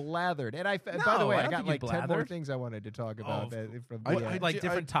 I've blathered. And by the No, way, I I don't got think you like 10 more blathered. things I wanted to talk about. From I- the, I- Like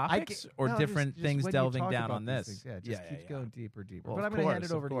different topics, or no, different just things when you delving talk down about on these this. things, yeah, it Yeah, just keeps yeah. going deeper. Well, but of I'm going to hand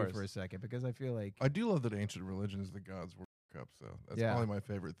course, it over of to you for course. a second because I feel like I do love that ancient religion is the God's World Cup. So that's Yeah. probably my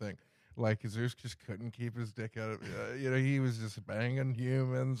favorite thing. Like Zeus just couldn't keep his dick out of. He was just banging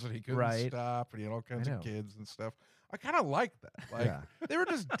humans, and he couldn't Right. stop, and he had all kinds know. of kids and stuff. I kind of like that. Like Yeah. they were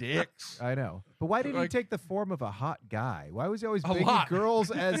just dicks. I know, but why did he Like- take the form of a hot guy? Why was he always A banging lot.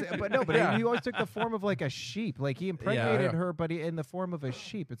 girls as? But no, but Yeah. he always took the form of like a sheep. Like he impregnated Yeah. her, but in the form of a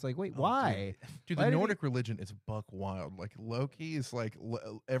sheep. It's like, wait, Oh, why? Dude, Why the did he- Nordic religion is buck wild. Like Loki is like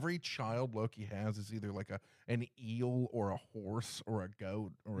every child Loki has is either like an eel or a horse or a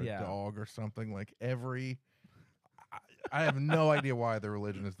goat or a Yeah. dog or something. Like I have no idea why the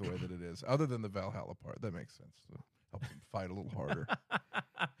religion is the way that it is, other than the Valhalla part. That makes sense. So helps them fight a little harder.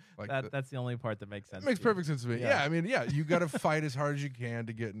 Like That's the only part that makes sense. That makes to you. perfect sense to me. Yeah. Yeah, I mean, you got to fight as hard as you can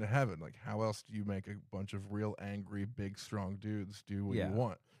to get into heaven. Like, how else do you make a bunch of real angry, big, strong dudes do what Yeah. you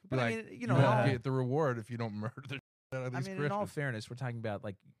want? But I like, mean, you you know, won't all- get the reward if you don't murder the shit out of I these mean, Christians. in all fairness, we're talking about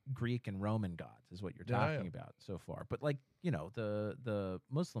like Greek and Roman gods is what you're Yeah, talking about so far. But like, you know, the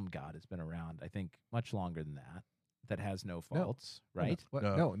Muslim god has been around, I think, much longer than that. That has no faults, right? What?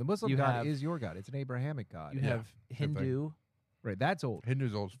 No. No, the Muslim You God have- is your God. It's an Abrahamic God. You Yeah, have good thing. Hindu, Right. That's old.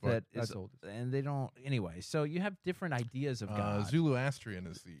 Hindu's old as fuck. that That's is, old. and they don't anyway. So you have different ideas of God. Zoroastrian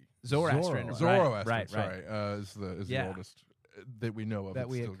is the Zoroastrian, Zoroastrian. right, Sorry, is the Yeah. oldest that we know of. That It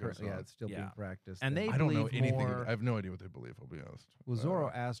we still had goes yeah, on. it's still being Yeah. practiced. And they I don't know believe anything. more- I have no idea what they believe. I'll be honest. well,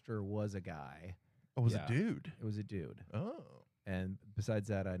 Zoroaster was a guy. Oh, was Yeah. a dude. It was a dude. Oh, And besides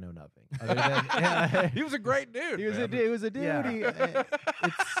that, I know nothing. Other than he was a great dude. he was a man. dude. He was a dude. Yeah.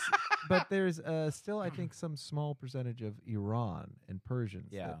 But there's still, I think, some small percentage of Iran and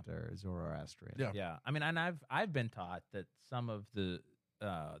Persians Yeah. that are Zoroastrian. Yeah. Yeah, I mean, and I've been taught that some of the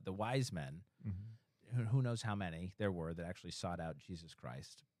wise men, Mhm. who knows how many there were that actually sought out Jesus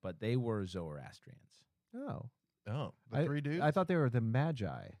Christ, but they were Zoroastrians Oh, Oh, the three dudes. I thought they were the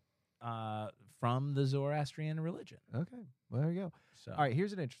Magi. from the Zoroastrian religion. Okay, well there you go. So, All right,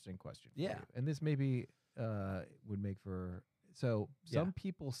 here's an interesting question. For Yeah. you. And this maybe would make for so some Yeah.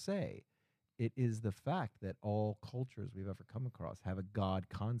 people say it is the fact that all cultures we've ever come across have a God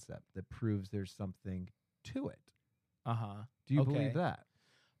concept that proves there's something to it. Do you Okay. believe that?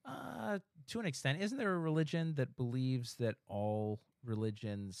 To an extent, isn't there a religion that believes that all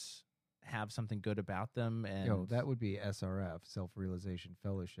religions have something good about them? And No, that would be SRF, Self Realization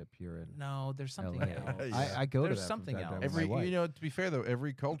Fellowship here in no, there's something LA. else. Yeah. I go to There's that from something time to time else. with my wife. To be fair though,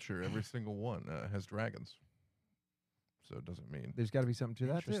 every culture, every single one has dragons. So it doesn't mean There's got to be something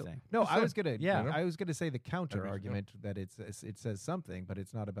to that too. Interesting. No, Just I was gonna. Yeah. I was gonna say the counter Every- argument that it says something, but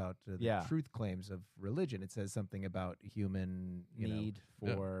it's not about the Yeah. truth claims of religion. It says something about human Need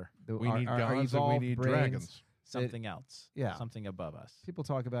Yeah. for we need our gods and we evolved need brains. dragons. something else. Yeah. Something above us. People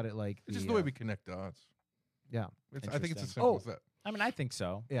talk about it like It's just the way we connect dots. Yeah. I think it's as Interesting. simple Oh. as that. I mean, I think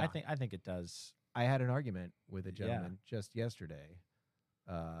so. Yeah. I think it does. I had an argument with a Yeah. gentleman just yesterday.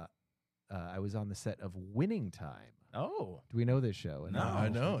 I was on the set of Winning Time. Oh, Do we know this show? No. I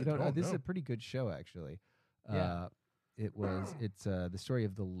know You it. don't- Oh, this is no. a pretty good show, actually. Yeah. It's the story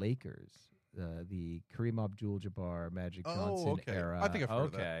of the Lakers, the Kareem Abdul-Jabbar, Magic Johnson Oh, okay. era. I think I've heard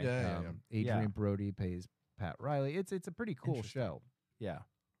of that. Okay. Yeah. Adrian Yeah. Brody plays Pat Riley. It's a pretty cool Interesting. show. yeah.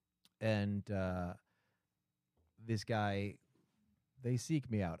 And this guy, they seek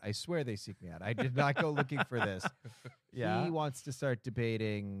me out. I swear they seek me out. I did not go looking for this. Yeah. He wants to start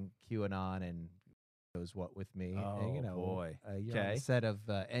debating QAnon and knows what with me. And, you Oh, know, boy. you're on Okay. the set of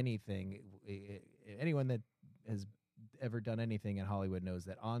anything. Anyone that has ever done anything in Hollywood knows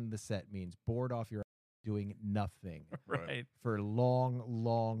that on the set means bored off your doing nothing Right. for long,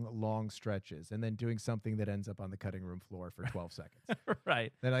 long, long stretches, and then doing something that ends up on the cutting room floor for 12 seconds.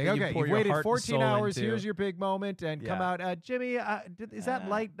 Right. They're like, That you okay, pour you've your waited heart and 14 soul hours. into. Here's your big moment, and come Yeah. out. Jimmy, is that Uh,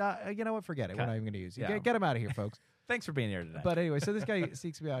 light? You know what? Forget it. We're cut. not even going to use it. Yeah. Get him out of here, folks. Thanks for being here today. But anyway, so this guy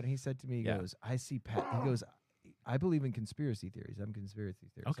seeks me out, and he said to me, he Yeah. goes, I see Pat. He goes, I believe in conspiracy theories. I'm a conspiracy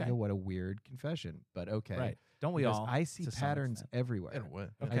theorist. I Okay. go, what a weird confession, but okay. right. Don't we He goes, all? I see to some patterns extent. everywhere. In a way.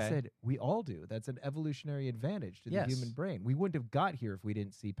 Okay. I said, we all do. That's an evolutionary advantage to the Yes. human brain. We wouldn't have got here if we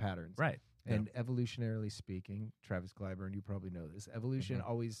didn't see patterns. Right. And evolutionarily speaking, Travis Clyburn, you probably know this, evolution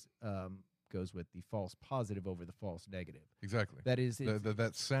always goes with the false positive over the false negative. Exactly. That is, it's,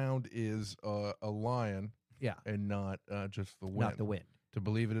 That sound is a lion yeah, and not just the wind. not the wind. To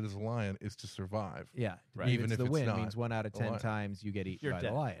believe it is a lion is to survive. Yeah, Right. even Even if if the it's wind not means 1 out of a 10 lion. times you get eaten You're by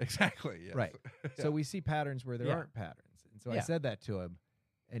dead. the lion. Exactly. Yes. Right. So we see patterns where there Yeah. aren't patterns. And so I Yeah. said that to him,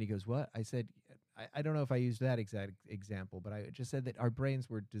 and he goes, what? I said, I don't know if I used that exact example, but I just said that our brains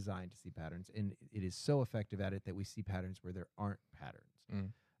were designed to see patterns, and it is so effective at it that we see patterns where there aren't patterns.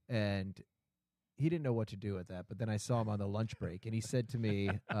 Mm. And he didn't know what to do with that, but then I saw him on the lunch break, and he said to me,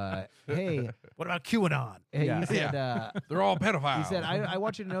 hey, What about QAnon? he Yeah. said, They're all pedophiles. he said, I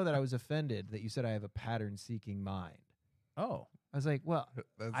want you to know that I was offended that you said I have a pattern-seeking mind. Oh. I was like, well,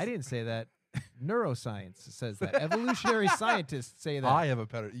 That's- I didn't say that. Neuroscience says that. Evolutionary scientists say that. I have a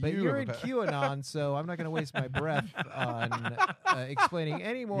pattern. But you you're have in a pattern. QAnon, so I'm not going to waste my breath on explaining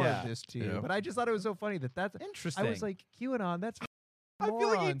any more Yeah. of this to you. Yeah. But I just thought it was so funny that's. Interesting. I was like, QAnon, that's I feel like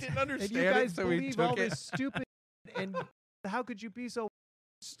he morons. didn't And understand you guys it, so he believe took all it. this stupid, and how could you be so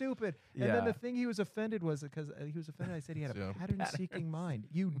stupid? And Yeah. then the thing he was offended was because he was offended. I said he had a Yeah. pattern-seeking mind.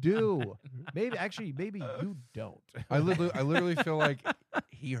 You do. Maybe you don't. I literally feel like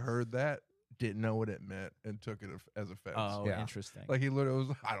he heard that, didn't know what it meant, and took it as offense. oh, Yeah. interesting. Like he literally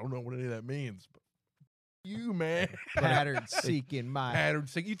was, I don't know what any of that means. But you, man. Pattern-seeking mind.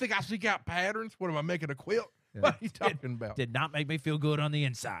 Patterns. You think I seek out patterns? What am I making a quilt? Yeah. What are you talking about? Did not make me feel good on the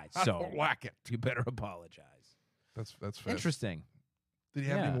inside. I So don't like it. you better apologize. That's fair. Interesting. Did he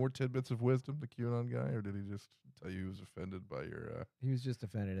have Yeah. any more tidbits of wisdom, the QAnon guy, or did he just tell you he was offended by He was just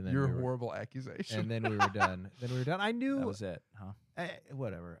offended, and then your we were, horrible accusation? and then we were done. I knew That was it, huh?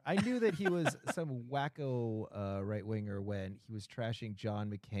 whatever. I knew that he was some wacko right winger when he was trashing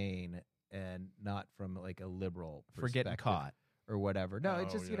John McCain, and not from like a liberal For getting perspective caught. or whatever. No,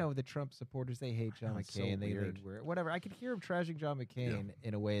 it's Oh, just yeah. the Trump supporters, they hate John Oh, it's so McCain. They weird. were whatever. I could hear him trashing John McCain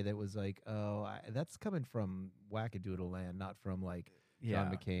in a way that was like, that's coming from wackadoodle land, not from like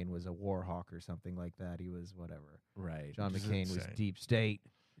John McCain was a war hawk or something like that. He was whatever. Right. John Which is McCain was insane. deep state.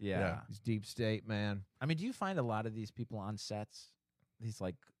 Yeah. He's deep state, man. I mean, do you find a lot of these people on sets, these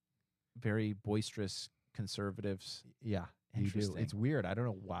like very boisterous conservatives? Yeah, you do. Interesting. It's weird. I don't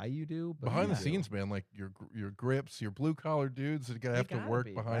know why you do, but behind you the do. scenes, man, like your grips, your blue collar dudes that gotta They have to gotta work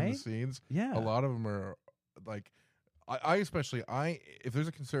be, behind right? the scenes. Yeah. A lot of them are like, I especially if there's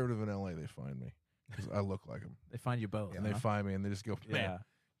a conservative in LA, they find me because I look like them, They find you both. and they huh? find me and they just go, man, Yeah.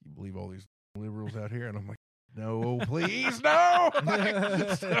 you believe all these liberals out here? And I'm like, no, please, no,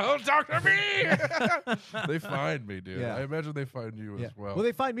 don't talk to me. They find me, dude. Yeah. I imagine they find you Yeah. as well. Well,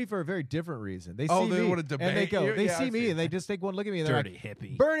 they find me for a very different reason. They Oh, see they me wanna and they debate go. you? They Yeah, see I me see. and they just take one look at me and they're Dirty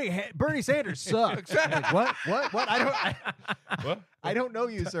hippie. like, Bernie Sanders sucks. Exactly. Like, what? What? I don't know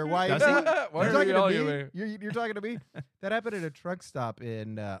you, sir. Why? Does he? Why You're are talking you to yelling me? at me? You're talking to me? That happened at a truck stop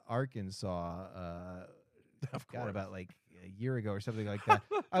in Arkansas. God, about like a year ago or something like that.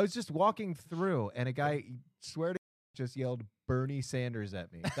 I was just walking through, and a guy, swear to just yelled Bernie Sanders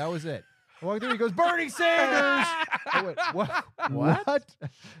at me. That was it. I walked through, he goes, Bernie Sanders! I went, what? What?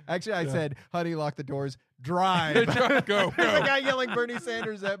 Actually, I said, honey, lock the doors, drive. Go, There's a go. guy yelling Bernie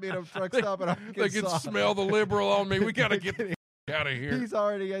Sanders at me at a truck stop in They can Arkansas. smell the liberal on me. We gotta get the out of here. He's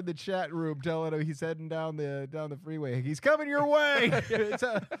already in the chat room telling him he's heading down the freeway. He's coming your way. it's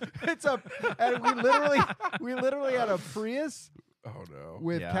a, and we literally had a Prius Oh no.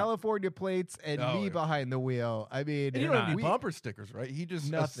 with Yeah. California plates and Oh, me yeah. behind the wheel. I mean, And you You're don't have not- any bumper stickers, right? He just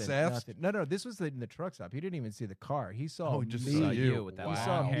nothing, assessed. nothing. No, this was in the truck stop. He didn't even see the car. He saw Oh, he just me. saw you with that He long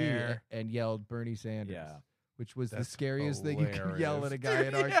saw me hair. and yelled Bernie Sanders. Yeah. Which was That's the scariest thing you could yell at a guy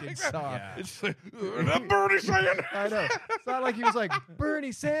in Yeah, Arkansas. Yeah. It's like, "The Bernie Sanders." I know. It's not like he was like,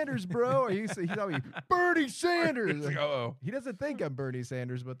 Bernie Sanders, bro. Or he saw me, Bernie Sanders. It's like, uh-oh. He doesn't think I'm Bernie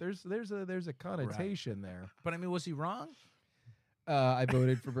Sanders, but there's a connotation there. But I mean, was he wrong? I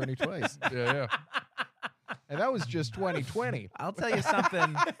voted for Bernie twice, Yeah, and that was just 2020. I'll tell you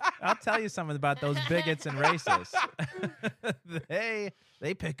something. I'll tell you something about those bigots and racists.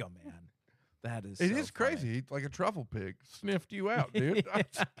 they pick them, man. That is. It so is funny. crazy. He, like a truffle pig, sniffed you out, dude.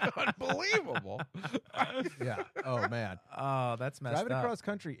 It's unbelievable. Yeah. Oh man. Oh, that's messed Driving up. across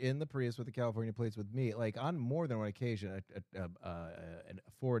country in the Prius with the California plates with me, like on more than one occasion, a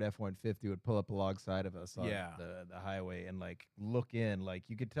Ford F-150 would pull up alongside of us on Yeah. the highway and like look in, like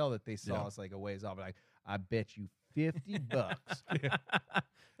you could tell that they saw Yeah. us like a ways off. Like, I bet you $50.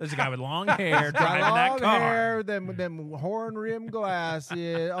 There's a guy with long hair Got driving that long car. hair, them horn rim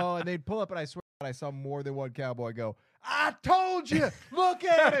glasses. Oh, and they'd pull up, and I swear I saw more than one cowboy go, I told you! Look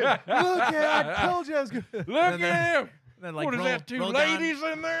at him! Look at him! I told you I was going to. Look at him. Then, like, What is roll, that? Two roll down- ladies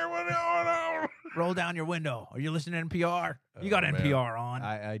in there? What's going on? roll down your window. Are you listening to NPR? You got Oh, man. NPR on.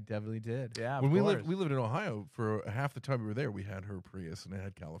 I definitely did. yeah, of When we course. lived in Ohio for half the time we were there, we had her Prius and it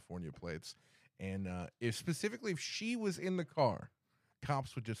had California plates. And if she was in the car,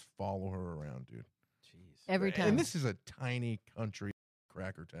 cops would just follow her around, dude. Jeez. Every time. And this is a tiny country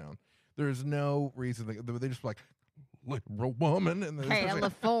cracker town. There's no reason they just like liberal woman, and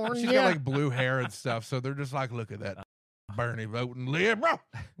California. she's got like blue hair and stuff. So they're just like, look at that Bernie voting liberal.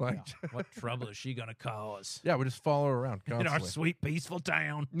 Like, What trouble is she gonna cause yeah, we just follow her around in our constantly. sweet, peaceful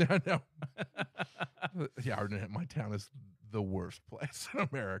town? No. Yeah, my town is the worst place in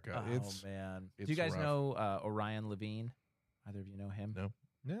America. Oh It's man! Do it's you guys rough. know Orion Levine? Either of you know him? No.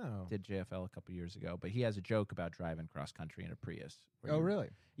 No. Did JFL a couple years ago, but he has a joke about driving cross country in a Prius. where Oh, you- really?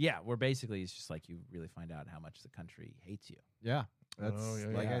 Yeah, where basically it's just like you really find out how much the country hates you. Yeah. That's Oh,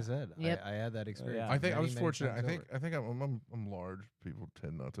 yeah, like yeah. I said. Yep. I had that experience. yeah. I think I many, was many fortunate. I times think over. I'm large. People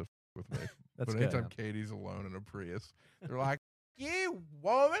tend not to f- with me. That's but good. anytime Katie's alone in a Prius, they're like, "You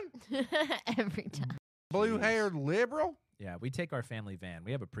woman, Every time. blue-haired liberal." Yeah, we take our family van.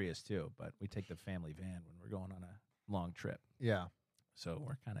 We have a Prius too, but we take the family van when we're going on a long trip. Yeah. So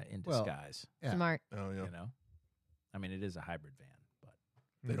we're kind of in Well, disguise, Yeah. Smart. Oh yeah, you know. I mean, it is a hybrid van, but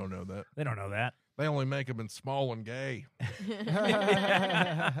they don't know that. they don't know that. They only make them in small and gay.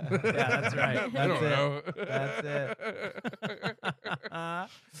 Yeah, that's right. They That's don't it. know. That's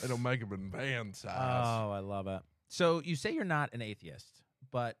They don't make them in van size. Oh, I love it. So you say you're not an atheist,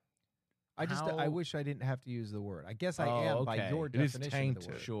 but I wish I didn't have to use the word. I guess I Oh, am by okay. your It is definition of the tainted.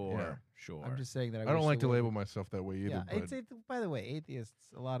 word. Sure, Yeah. sure. I'm just saying that I wish don't like the to word label would- myself that way either. Yeah, But by the way,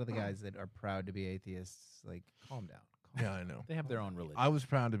 atheists. A lot of the guys that are proud to be atheists, like, calm down. Calm yeah, I know. They have their own religion. I was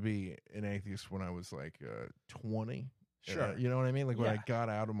proud to be an atheist when I was like 20. Sure. You know what I mean? Like when I Yeah. got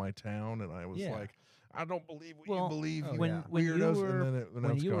out of my town and I was Yeah. like, I don't believe what Well, you believe. oh, you when yeah. when you weirdos. were And then it, when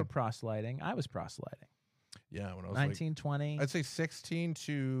it's you were gone. proselyting, I was proselyting. Yeah, when I was 1920. like, I'd say 16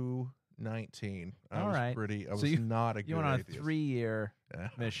 to 19. I All was right. pretty. I So was you- not a good you went on a atheist. 3-year Yeah.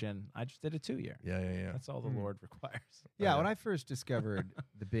 mission. I just did a 2-year. Yeah. That's all the Hmm. Lord requires. Yeah, yeah. when I first discovered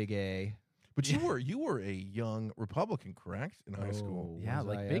the big A. But you were a young Republican, correct? In high school. Oh, Yeah, was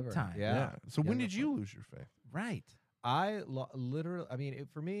like I big ever. time. Yeah. So when Young did you lose your faith? Right. I literally, I mean,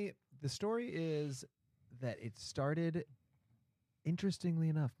 for me, the story is that it started, interestingly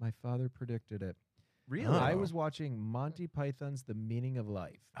enough, my father predicted it. Really? Oh. I was watching Monty Python's The Meaning of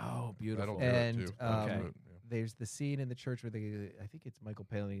Life. Oh, I beautiful. don't do it, And, too. I don't do um, it, yeah. There's the scene in the church where I think it's Michael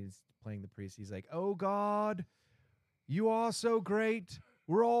Palin, he's playing the priest. He's like, "Oh God, you are so great.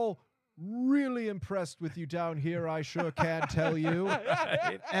 We're all really impressed with you down here. I sure can tell you."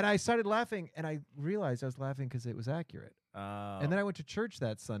 Right. And I started laughing, and I realized I was laughing because it was accurate. Oh. And then I went to church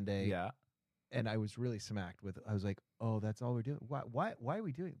that Sunday, yeah. and I was really smacked with. I was like, "Oh, that's all we're doing. Why are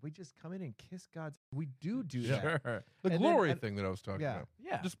we doing? We just come in and kiss God's. We do Yeah. that. Sure. The and then- glory and- thing that I was talking Yeah. about.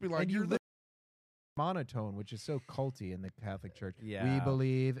 Yeah. Just be like, And you're you the monotone, which is so culty in the Catholic Church. We Yeah.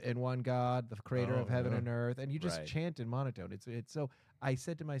 believe in one God, the creator Oh, of heaven yeah. and earth, and you just Right. chant in monotone. It's so. I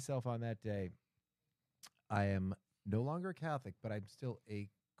said to myself on that day, I am no longer Catholic, but I'm still a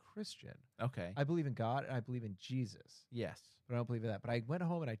Christian. Okay. I believe in God and I believe in Jesus, Yes. but I don't believe in that. But I went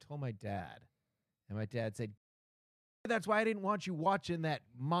home and I told my dad, and my dad said, "That's why I didn't want you watching that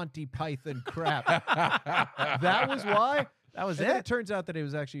Monty Python crap." That was why. That was And then it. it turns out that he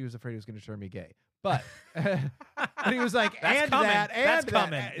was afraid he was going to turn me gay. But and he was like, That's and coming. that, and That's that,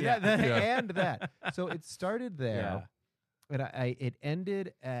 coming. Yeah. Yeah. and that. So it started there, Yeah. and it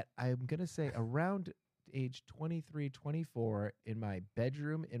ended at, I'm going to say, around age 23, 24, in my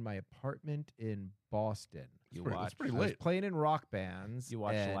bedroom in my apartment in Boston. You That's watched. pretty I was late. playing in rock bands. You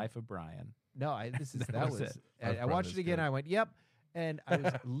watched The and- Life of Brian. No, this is That that was was. it. I Life of watched Brian it again. is I went, "Yep," and I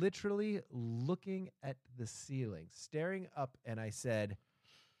was literally looking at the ceiling, staring up, and I said,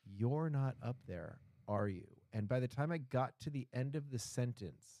 "You're not up there, are you?" And by the time I got to the end of the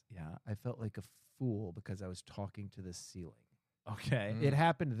sentence, Yeah. I felt like a fool because I was talking to the ceiling. Okay. Mm. It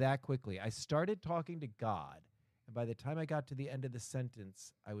happened that quickly. I started talking to God, and by the time I got to the end of the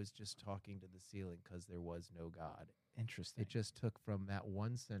sentence, I was just talking to the ceiling because there was no God. Interesting. It just took from that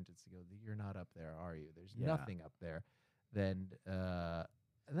one sentence to go, "You're not up there, are you? There's Yeah. nothing up there." And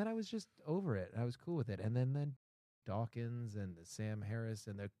then I was just over it. I was cool with it. And then Dawkins and the Sam Harris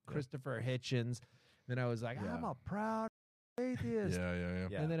and the Christopher Hitchens. Then I was like, Yeah. "I'm a proud atheist." Yeah.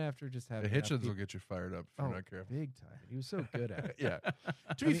 Yeah. And then after just The having Hitchens enough will get you fired up if oh, you're not careful. big time. He was so good at it. Yeah.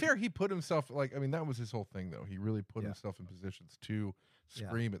 To be fair, he put himself that was his whole thing though. He really put Yeah. himself in positions to Yeah.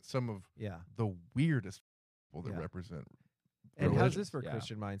 scream at some of Yeah. the weirdest people that Yeah. represent. And how's religions. this for Yeah.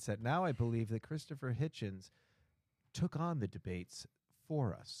 Christian mindset? Now I believe that Christopher Hitchens took on the debates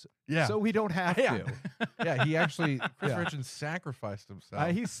for us. Yeah. So we don't have Yeah. to. Yeah, he actually Chris Yeah. Hitchens sacrificed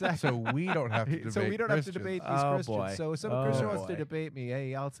himself. He's so we don't have to debate. so we don't have to Christians. debate these Oh, Christians. boy. So if some Oh, Christian wants to boy. debate me,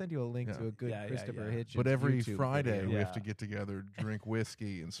 hey, I'll send you a link Yeah. to a good Yeah, yeah, Christopher yeah. Hitchens. But every YouTube Friday video. we have to Yeah. get together, drink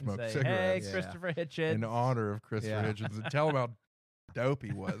whiskey, and smoke Say, cigarettes hey, Yeah. Christopher Hitchens. in honor of Christopher Yeah. Hitchens and tell him how dope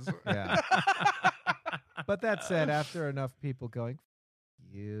he was. Yeah. But that said, after enough people going,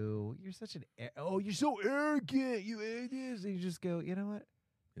 you're such an, you're so arrogant, you atheist, and you just go, you know what?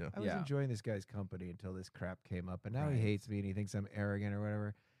 Yeah. I was Yeah. enjoying this guy's company until this crap came up, and now he Right. hates me and he thinks I'm arrogant or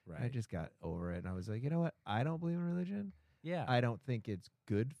whatever. Right. I just got over it, and I was like, you know what? I don't believe in religion. yeah. I don't think it's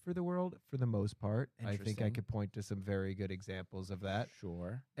good for the world for the most part. I think I Interesting. could point to some very good examples of that.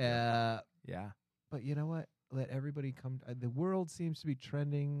 Sure. Yeah. Yeah. But you know what? Let everybody come. The world seems to be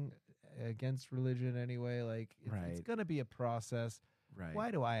trending against religion anyway. Like it's Right. going to be a process. Right.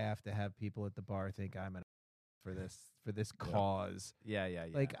 Why do I have to have people at the bar think I'm an for this cause? Yeah. Yeah.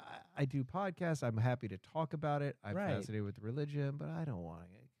 Yeah. Like I do podcasts. I'm happy to talk about it. I'm Right. fascinated with religion, but I don't want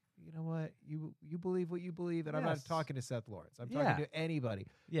to. You know what? You believe what you believe, and I'm not Yes. talking to Seth Lawrence. I'm Yeah. talking to anybody.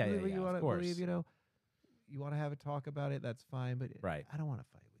 yeah. Believe Yeah. what Yeah. you want Of to course. believe. You know, you want to have a talk about it. That's fine. But Right. I don't want to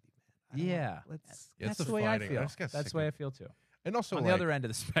fight with you, man. I don't wanna- Yeah. let's. Yeah, it's That's the the way I fighting. I feel. just got That's sick the way of- I feel too. And also, On like, the other end of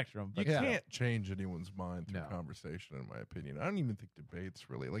the spectrum. you But Yeah. can't change anyone's mind through No. conversation, in my opinion. I don't even think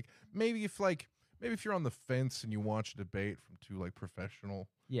debates really like maybe if you're on the fence and you watch a debate from two like professional,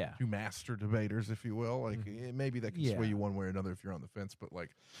 Yeah. two master debaters, if you will, like maybe that can Yeah. sway you one way or another if you're on the fence. But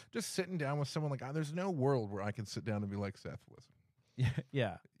like, just sitting down with someone like, there's no world where I can sit down and be like, Seth, listen,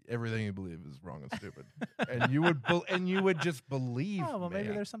 Yeah. everything you believe is wrong and stupid, and you would just believe. Oh, well, maybe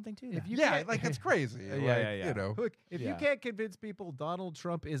man. there's something to that. If you yeah, can't- like it's crazy. Yeah, like, yeah, yeah. You know, Look, if you Yeah. can't convince people Donald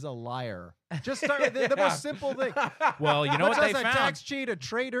Trump is a liar, just start with the most simple thing. well, you know Much what they less a found? tax cheat, a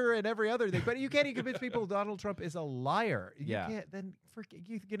traitor, and every other thing. But you can't even convince people Donald Trump is a liar. You Yeah. can't. Then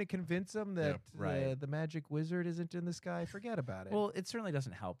you're going to convince them that right. the magic wizard isn't in the sky. Forget about it. Well, it certainly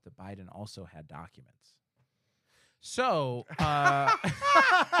doesn't help that Biden also had documents. So, oh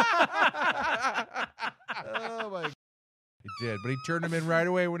my. he did, but he turned him in right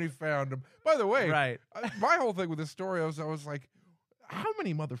away when he found him. By the way, right. my whole thing with this story, I was like, how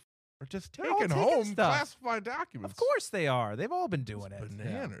many motherfuckers are just They're all taking taking home stuff. classified documents? Of course they are. They've all been doing It's it.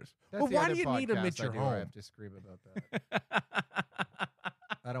 bananas. That's Well, the why other do you need them podcast at your I do where I home? have to scream about that.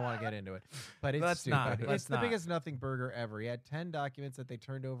 I don't want to get into it, but it's Let's not. stupid. Let's It's the not. biggest nothing burger ever. He had 10 documents that they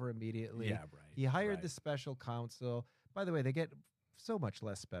turned over immediately. Yeah, right. He hired right. the special counsel. By the way, they get so much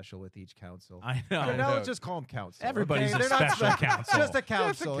less special with each council. I know. So now know. let's just call them council. Everybody's okay? a They're not special spe- counsel. Just a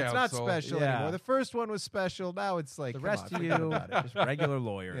council. It's not council. special Yeah. anymore. The first one was special. Now it's like The come rest on, of forget you, about it. just regular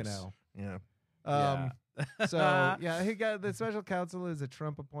lawyers. You know. Yeah. So yeah, he got the special counsel is a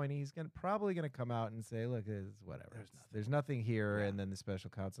Trump appointee. He's probably gonna come out and say, "Look, it's whatever. There's nothing here." Yeah. And then the special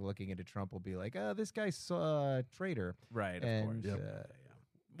counsel looking into Trump will be like, "This guy's a traitor." right, of And, course. uh,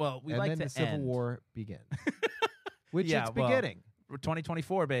 Well, we and like then to the Civil end. War begins, which Yeah, it's well, beginning.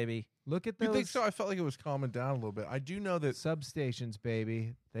 2024, baby. Look at You those think so? I felt like it was calming down a little bit. I do know that. substations,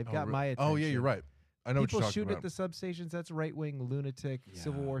 baby. They've Oh, got re- my attention. Oh yeah, you're right. I know People what you're shooting talking at the substations. That's right wing lunatic.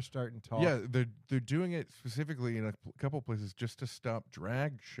 Civil Yeah. War starting talk. Yeah, they're doing it specifically in a couple places just to stop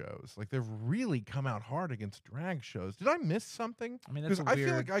drag shows. Like they've really come out hard against drag shows. Did I miss something? I mean, that's Because a I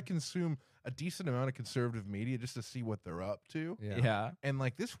feel weird- like I consume a decent amount of conservative media just to see what they're up to. Yeah. And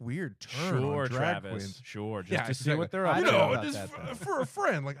like this weird turn Sure, on drag Travis. queens. Sure, just Yeah, to see what exactly. they're up I You to. don't know know, about just that, though. for a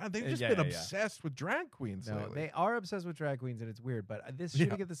friend. Like they've just Yeah, been yeah, yeah. obsessed with drag queens No, lately. they are obsessed with drag queens, and it's weird. But this Yeah.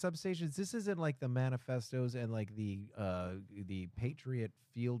 shooting at the substations, this isn't like the manifestos and like the Patriot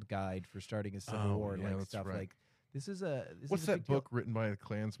Field Guide for starting a civil Oh, war and yeah, like that's stuff. right. Like this is a What's is a that big deal. book written by a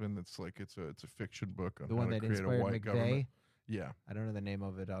Klansman that's like it's a fiction book on The how one to that create a inspired white McVeigh. government? Yeah. I don't know the name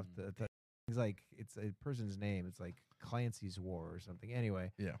of it off the. It's like it's a person's name. It's like Clancy's War or something.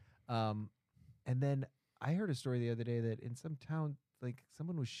 Anyway. Yeah. And then I heard a story the other day that in some town, like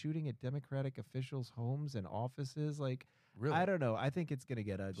someone was shooting at Democratic officials' homes and offices. Like Really? I don't know. I think it's gonna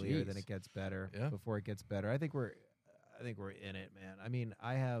get uglier than Jeez. it gets better. Yeah. Before it gets better, I think we're in it, man. I mean,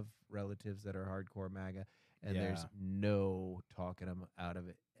 I have relatives that are hardcore MAGA, and there's Yeah. no talking them out of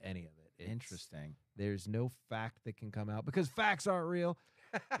it, any of it. It's- Interesting. There's no fact that can come out because facts aren't real.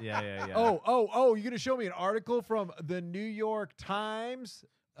 Yeah, yeah, yeah. Oh! You're gonna show me an article from the New York Times?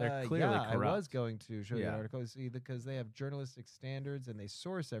 They're clearly yeah, I was corrupt. going to show you an Yeah. article. See, because they have journalistic standards and they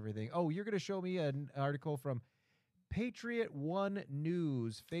source everything. Oh, you're gonna show me an article from Patriot One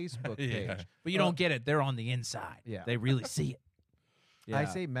News Facebook page. Yeah. But you don't get it. They're on the inside. Yeah. They really see it. I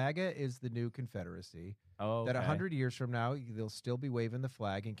say MAGA is the new Confederacy. oh, That okay. 100 years from now, they'll still be waving the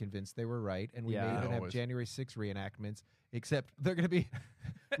flag and convinced they were right. And we Yeah. may even have Always. January 6 reenactments, except they're going to be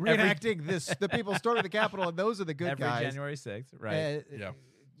reenacting the people storming the Capitol, and those are the good every guys. January 6th, right? Yeah.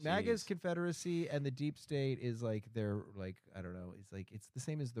 MAGA's Jeez. Confederacy and the deep state is like they're like I don't know. It's like it's the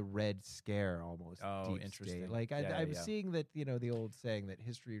same as the Red Scare almost. Oh, deep interesting. State. Like Yeah, I'm yeah. seeing that the old saying that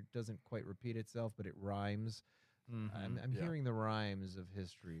history doesn't quite repeat itself, but it rhymes. Mhm. I'm Yeah. hearing the rhymes of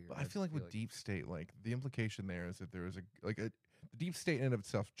history. But I feel like with deep state, like the implication there is that there is the deep state in and of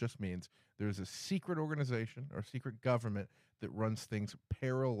itself just means there is a secret organization or secret government that runs things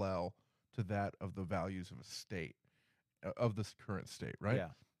parallel to that of the values of a state, of this current state, right? Yeah.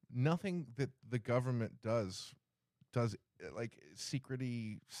 Nothing that the government does like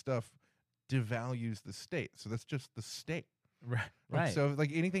secrety stuff devalues the state. So that's just the state. Right. Like, Right. So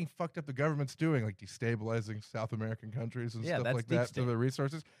like anything fucked up the government's doing, like destabilizing South American countries and Yeah, stuff that's like deep that state. to the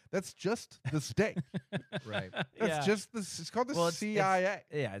resources, that's just the state. Right. That's Yeah. just this. It's called the Well, it's- CIA.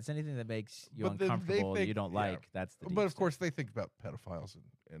 Yeah, it's anything that makes you But then they uncomfortable that you think- don't yeah. like. That's the. But deep of state. course, they think about pedophiles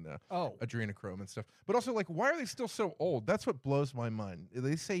and Oh, adrenochrome and stuff. But also, like, why are they still so old? That's what blows my mind.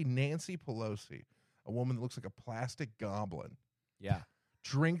 They say Nancy Pelosi, a woman that looks like a plastic goblin, Yeah.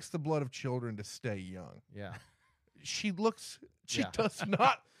 drinks the blood of children to stay young. yeah. She looks. She Yeah. does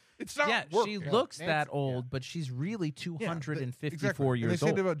not. It's not. Yeah, working. she looks Nancy- that yeah. old, but she's really Yeah, 254 exactly. And years they said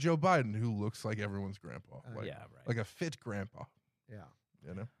old. about Joe Biden, who looks like everyone's grandpa, like, yeah, right. like a fit grandpa. Yeah.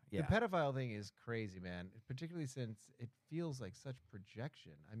 You know. Yeah. The pedophile thing is crazy, man. Particularly since it feels like such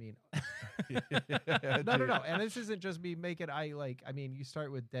projection. I mean, no. And this isn't just me making. I mean, you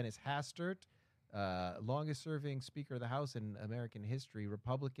start with Dennis Hastert, longest-serving Speaker of the House in American history,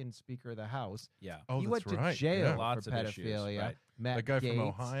 Republican Speaker of the House. Yeah. Oh, he that's went right. to jail Yeah. Lots for of issues, pedophilia. right. Matt That guy Gaetz, from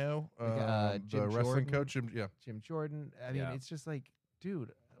Ohio, the Jim wrestling Jordan. coach. Jim Jordan. I mean, Yeah. it's just like,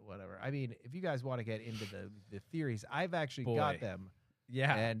 dude, whatever. I mean, if you guys want to get into the theories, I've actually Boy. got them.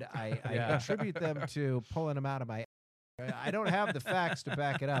 Yeah. And I Yeah. attribute them to pulling them out of my. I don't have the facts to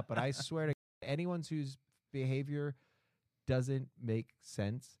back it up, but I swear to anyone whose behavior doesn't make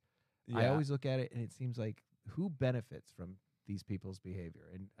sense, I always look at it and it seems like who benefits from these people's behavior,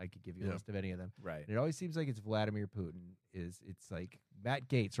 and I could give you a Yeah. list of any of them. Right. And it always seems like it's Vladimir Putin. It's like Matt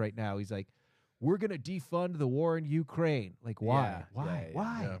Gaetz right now. He's like, we're gonna defund the war in Ukraine. Like, why? Yeah, Why? yeah, yeah,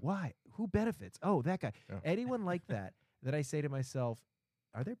 Why? yeah. Why? Who benefits? Oh, that guy. Yeah. Anyone like that? That I say to myself,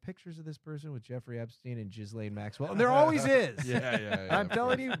 are there pictures of this person with Jeffrey Epstein and Ghislaine Maxwell? And there always is. Yeah. I'm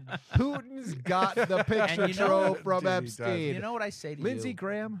telling you, Putin's got the picture you know- trove from Dude, he does. Epstein. You know what I say to Lindsey you?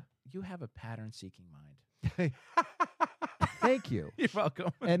 Graham, You have a pattern-seeking mind. thank you. You're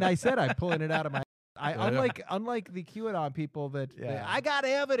welcome. And I said I'm pulling it out of my. Yeah. Unlike the QAnon people that Yeah. I got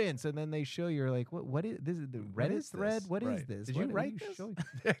evidence, and then they show you're like, what is this? Is the What Reddit is thread? this? What is Right. this? Did you What are write this? showing?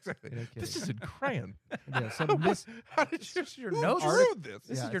 Exactly. You know, This kidding. is in crayon. Yeah, some How did you? This is your who notes. drew this?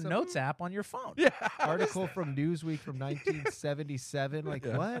 This Yeah, is your so- notes app on your phone. Yeah. article from Newsweek from 1977. Like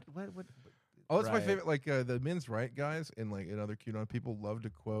Yeah. what? Oh, that's my Right. favorite. Like the men's right guys and other QAnon people love to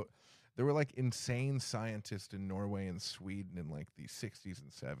quote. There were like insane scientists in Norway and Sweden in like the 60s and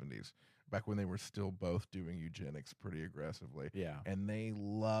 70s, back when they were still both doing eugenics pretty aggressively. Yeah. And they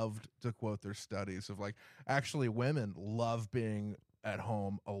loved to quote their studies of like, actually, women love being at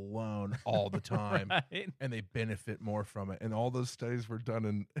home alone all the time. Right. And they benefit more from it. And all those studies were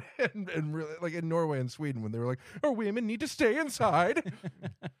done in really like in Norway and Sweden when they were like, "Oh, women need to stay inside.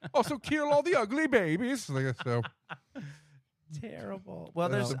 Also, kill all the ugly babies." Like, so Terrible. Well,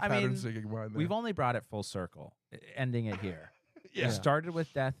 that's there's. some I pattern mean, seeking mind there. we've only brought it full circle, ending it here. Yeah. We started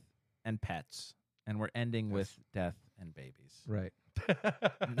with death and pets, and we're ending Yes. with death and babies. Right.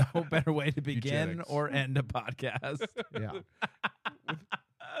 No better way to begin Eugenics. or end a podcast. Yeah.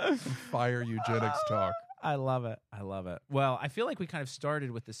 Fire eugenics talk. I love it. I love it. Well, I feel like we kind of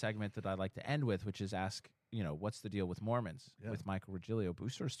started with the segment that I'd like to end with, which is ask, what's the deal with Mormons Yeah. with Michael Regilio. But we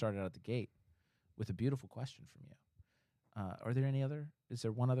sort of started out the gate with a beautiful question from you. Is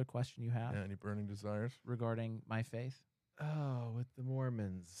there one other question you have Yeah, any burning desires? regarding my faith? Oh, with the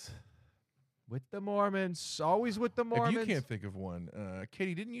Mormons. With the Mormons. Always with the Mormons. If you can't think of one,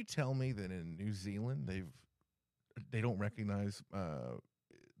 Katie, didn't you tell me that in New Zealand they don't recognize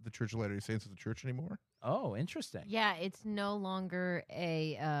the Church of Latter-day Saints as a church anymore? Oh, interesting. Yeah, it's no longer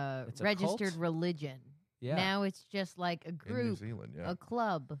a It's a registered cult? religion. Yeah. Now it's just like a In New group, Zealand, yeah. a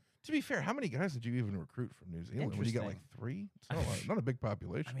club. To be fair, how many guys did you even recruit from New Zealand? When you got like Interesting. 3? It's not, not a big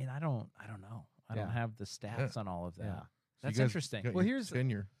population. I mean, I don't know. I don't Yeah. have the stats on all of that. Yeah. So That's you guys interesting. got Well, your here's-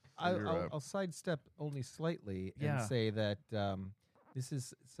 tenure. I'll sidestep only slightly Yeah. and say that this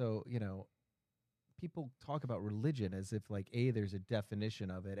is so, people talk about religion as if like there's a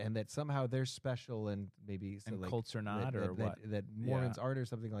definition of it and that somehow they're special and maybe so And like cults are not, or what? that Mormons aren't or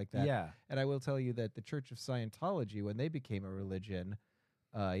something like that. Yeah. And I will tell you that the Church of Scientology, when they became a religion,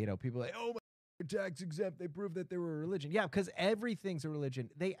 people are like, oh my, they're tax exempt. They proved that they were a religion. Yeah, because everything's a religion.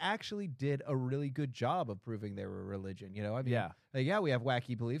 They actually did a really good job of proving they were a religion. I mean, Yeah. we have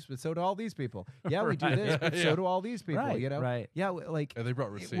wacky beliefs, but so do all these people. Yeah, we do Right. this, but Yeah. so do all these people. Right, right. Yeah, like Yeah, they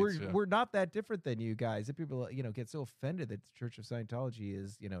brought receipts. we're not that different than you guys. If people get so offended that the Church of Scientology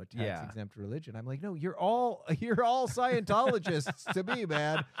is a tax exempt religion, I'm like, no, you're all Scientologists to me,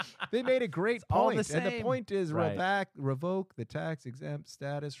 man. They made a great all point, the and the same. point is Right. revoke the tax exempt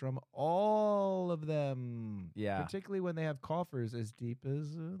status from all of them. Yeah. particularly when they have coffers as deep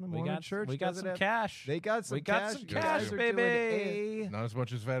as the We Mormon got Church. we got doesn't some have. cash. They got some We got cash. some You cash, guys are doing baby. Not as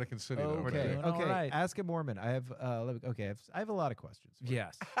much as Vatican City, though. Okay. doing all Okay. right. Ask a Mormon. I have. I have a lot of questions. for you.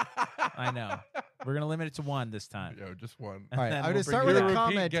 Yes. I know. We're going to limit it to one this time. Yo, just one. All right, then I'm we'll going to start bring with you a back.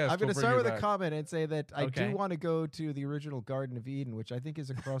 comment. Guest, I'm going we'll to bring start you with a back. comment and say that I Okay. do want to go to the original Garden of Eden, which I think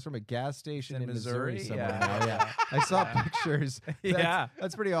is across from a gas station In in Missouri Missouri? somewhere. Yeah. Now. Yeah, I saw pictures. Yeah.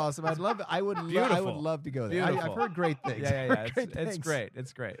 That's pretty awesome. I would I would Beautiful. love to go there. I've Beautiful. heard great things. Yeah, yeah, I've yeah. heard It's things. great.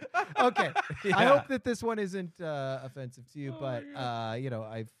 It's great. Okay. I Yeah. hope that this one isn't offensive to you, but Yeah. you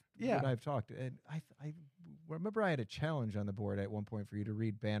and I've talked, and remember I had a challenge on the board at one point for you to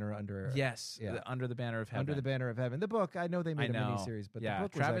read Banner Under Yes, yeah. Under the Banner of Heaven. Under the Banner of Heaven. The book, I know they I made a know. miniseries, but yeah, the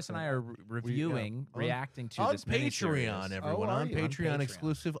book Travis was and I excellent. are reviewing, on- reacting to on this Patreon, miniseries. everyone. Oh, are on you? On Patreon, Patreon.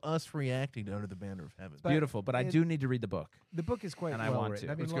 exclusive, us reacting to Under the Banner of Heaven. But Beautiful, but I it- do need to read the book. The book is quite And I well want written.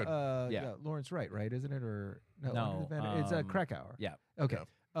 to. I mean, It's good. Yeah. Lawrence Wright, right? Isn't it? Or no? No, Under the Banner? It's Krakauer. Yeah. Okay.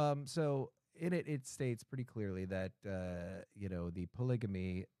 So in it states pretty clearly that the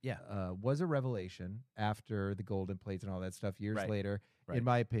polygamy Yeah. was a revelation after the golden plates and all that stuff years Right. later, Right. in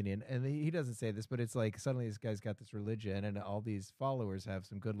my opinion. And he doesn't say this, but it's like suddenly this guy's got this religion and all these followers have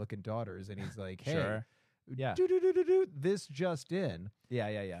some good looking daughters, and he's like, hey, Sure. Yeah. this just in.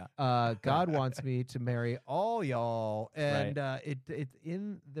 Yeah. God wants me to marry all y'all, and it's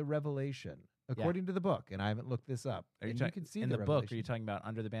in the Revelation according to the book, and I haven't looked this up. Are you And ta- you can see in the the book? Are Revelation. you talking about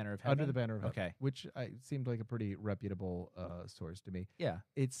Under the Banner of Heaven? Under the Banner of Heaven, Okay. which seemed like a pretty reputable source to me. Yeah.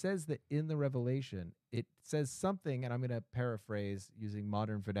 It says that in the Revelation, it says something, and I'm going to paraphrase using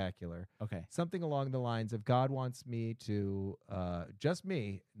modern vernacular, Okay. something along the lines of God wants me to, just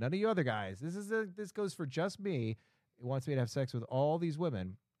me, none of you other guys. This goes for just me. He wants me to have sex with all these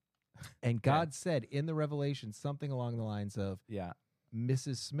women. And God said in the Revelation something along the lines of Yeah.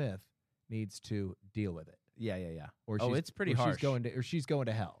 Mrs. Smith needs to deal with it. Yeah. Or Oh, she's, it's pretty or harsh. she's going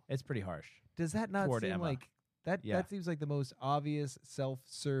to hell. It's pretty harsh. Does that not Toward seem Emma. like that? Yeah. That seems like the most obvious,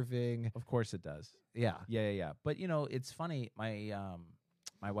 self-serving. Of course it does. Yeah. Yeah. But it's funny.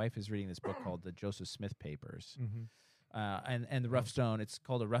 My wife is reading this book called The Joseph Smith Papers. And the Rough Stone. It's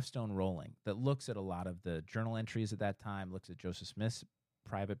called a Rough Stone Rolling that looks at a lot of the journal entries at that time, looks at Joseph Smith's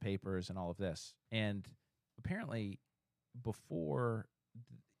private papers and all of this. And apparently, before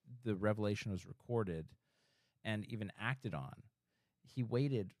the revelation was recorded and even acted on, he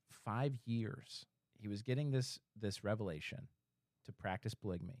waited 5 years. He was getting this revelation to practice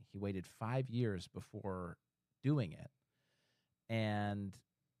polygamy. He waited 5 years before doing it, and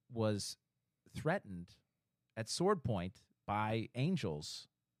was threatened at sword point by angels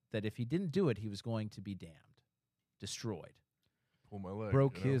that if he didn't do it, he was going to be damned, destroyed. Pull my leg.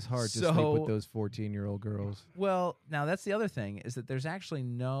 Broke you know? his heart to sleep So- with those 14-year-old girls. Well, now that's the other thing, is that there's actually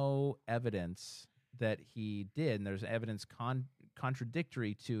no evidence that he did, and there's evidence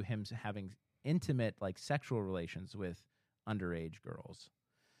contradictory to him having intimate, like, sexual relations with underage girls.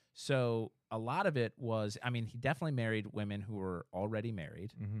 So a lot of it was, I mean, he definitely married women who were already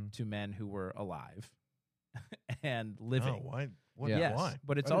married Mm-hmm. to men who were alive and Oh, living. why? What, Yeah. Yes, Why?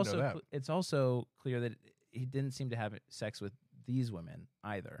 but it's I didn't know also that. it's also clear that he didn't seem to have sex with these women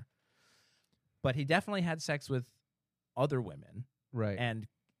either. But he definitely had sex with other women Right. and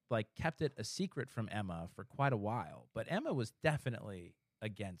like kept it a secret from Emma for quite a while. But Emma was definitely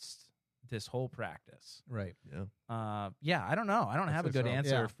against this whole practice. right. Yeah, I don't know. I don't I'd have a say good so.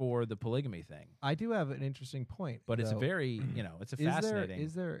 answer Yeah. for the polygamy thing, I do have an interesting point, but it's a though. very, it's a Is fascinating.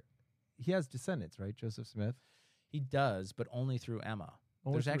 Is there? He has descendants, right? Joseph Smith. He does, but only through Emma.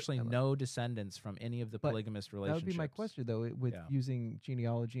 Only There's through actually Emma. no descendants from any of the But polygamous That relationships. would be my question, though, with Yeah. using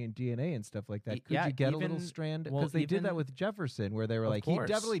genealogy and DNA and stuff like that. Could yeah, you get a little even- strand? well, Because they did that even- with Jefferson, where they were Of like, course.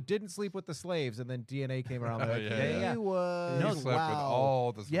 he definitely didn't sleep with the slaves, and then DNA came around. They're like, Yeah, yeah. he was. No, He slept with wow.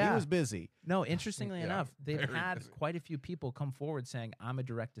 all the. Yeah. He was busy. No, interestingly Yeah, enough, they've very had busy. quite a few people come forward saying, I'm a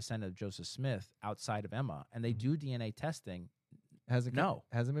direct descendant of Joseph Smith outside of Emma. And they do DNA testing. Hasn't No.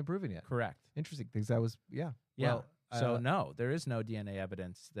 hasn't been proven yet. Correct. Interesting, because that was Yeah. Well, So, no, there is no DNA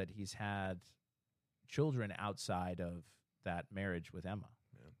evidence that he's had children outside of that marriage with Emma,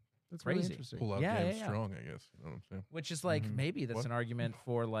 that's crazy. really interesting. Pull out Yeah, game yeah. strong, I guess. You know what I'm saying? which is like Mhm. maybe that's What? an argument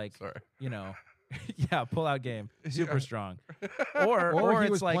for, like, Sorry. yeah, pull out game, super Yeah. strong. Or Or he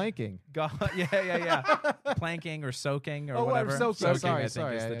it's was like, planking. yeah. Planking or soaking or Oh, I'm whatever. soaking. Soaking, Sorry, I think,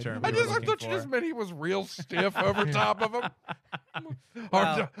 sorry, is the I- term. I we were I looking thought you for. just meant he was real stiff over top of him.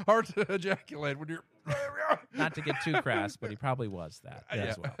 Well- hard to ejaculate when you're. Not to get too crass, but he probably was that Yeah.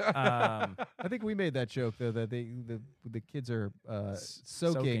 as well. I think we made that joke though that the kids are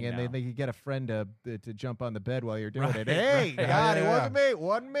soaking, Soaking and now. they could get a friend to jump on the bed while you're doing Right, it. Hey, right. God, it Yeah. wasn't me.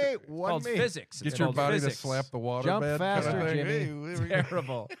 Wasn't me. Wasn't called me. physics. Get It's your called body physics. to slap the water Jump bed. faster, kind of thing. Jimmy. Hey, there we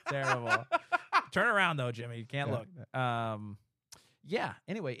go. Terrible. Turn around though, Jimmy. You can't Yeah. look. Yeah.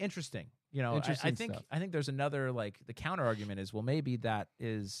 Anyway, interesting. Interesting I stuff. think there's another, like, the counter argument is, well, maybe that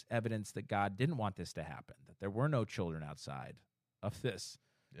is evidence that God didn't want this to happen, that there were no children outside of this.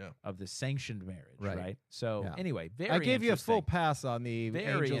 Yeah. Of this sanctioned marriage, Right. right? So Yeah. anyway, very I gave you a full interesting. pass on the Very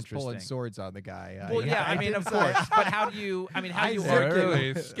angels pulling interesting. swords on the guy. Well, yeah, I mean, of didn't say- course. But how do you? I mean, how do you I zipped argue? it. Really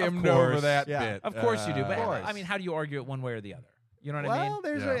Of skimmed course. over that Yeah. bit. Of course you do. But Of course. I mean, how do you argue it one way or the other? You know what I mean? Well,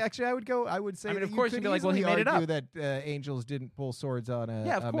 there's Yeah. Actually, I would say. I mean, that of course you you'd could be like, well, he easily made it argue that angels didn't pull swords on a,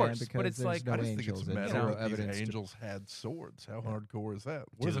 Yeah, of a course, man but because it's there's like- no I just think angels it's and metal. zero that these evidence. angels had swords. How hardcore is that?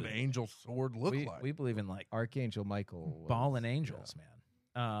 What does an Dude. angel sword look we, like? we believe in like Archangel Michael, was, balling angels,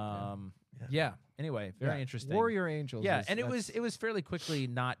 man. Yeah. Anyway, very interesting. Warrior angels. Yeah, is- and it that's- was fairly quickly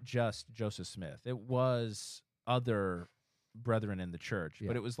not just Joseph Smith. It was other brethren in the church,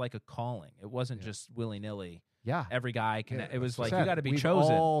 but Yeah. it was like a calling. It wasn't just willy nilly. Yeah. Every guy can. Yeah, it was that's like you got to be We've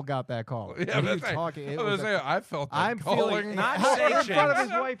chosen. all got that call. Yeah, What are you that's right. talking? It I was was a- saying, I felt that I'm feeling calling. not in front of sanctioned.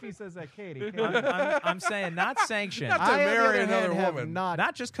 his wife. He says that, Katie. I'm saying not sanctioned. Not to I, on the marry other hand, another have woman.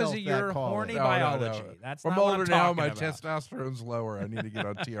 Not just because felt of that your calling. horny No, no, biology. no. That's I'm not what older I'm now. talking My about. testosterone's lower. I need to get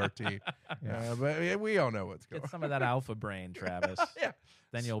on TRT. But we all know what's going Get on. some of that alpha brain, Travis. Yeah.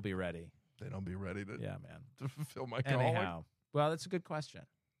 Then you'll be ready. Then I'll be ready to, Yeah, man. to fulfill my calling. Anyhow, well, that's a good question.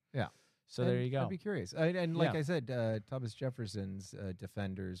 Yeah. So And there you go. I'd be curious. And like Yeah. I said, Thomas Jefferson's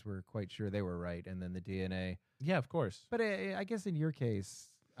defenders were quite sure they were right, and then the DNA. Yeah, of course. But I guess in your case,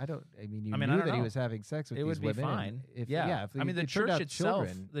 I don't. I mean, you I mean, knew I don't that he know. was having sex with It these would be women. and fine. If, yeah. If I mean, the it turned church out itself.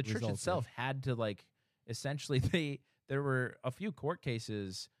 children The church resulted. itself had to like essentially there were a few court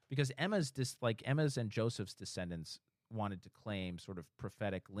cases because Emma's and Joseph's descendants wanted to claim sort of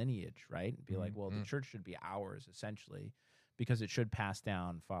prophetic lineage, right? And be like, well, the church should be ours essentially because it should pass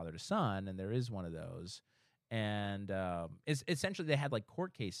down father to son, and there is one of those. And it's essentially they had like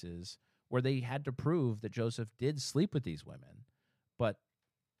court cases where they had to prove that Joseph did sleep with these women, but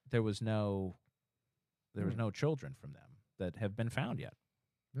there was no children from them that have been found yet.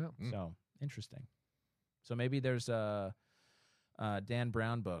 Yeah. So interesting. So maybe there's a Dan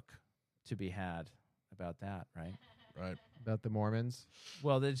Brown book to be had about that, right? Right. About the Mormons.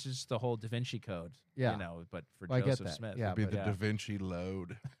 Well, there's just the whole Da Vinci Code, Yeah. you know, but for Well, I get Joseph that. Smith. Yeah, Be but the Da Vinci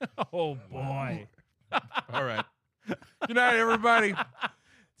load. Oh boy. All right. Good night, everybody.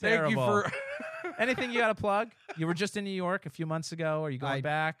 Thank you Terrible. for. Anything you got to plug? You were just in New York a few months ago. Are you going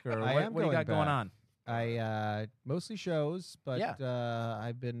back, or I what, am what do you going got going back. on? I mostly shows, but Yeah.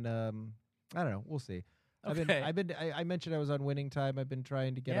 I've been I don't know. We'll see. Okay. I mentioned I was on Winning Time. I've been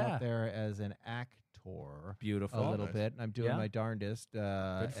trying to get Yeah. out there as an actor Beautiful. a little nice. bit. I'm doing Yeah. my darndest.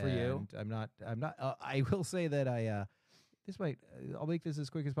 Good for you. and I'm not. I will say that I'll make this as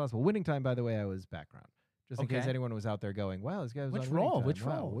quick as possible. Winning Time, by the way, I was background, just in case Okay. anyone was out there going, "Wow, this guy was Which on Winning role? Time. Which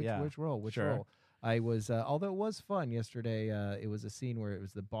Wow, role? Which, Yeah. which role? Which Sure. role?" I was, although it was fun yesterday. It was a scene where it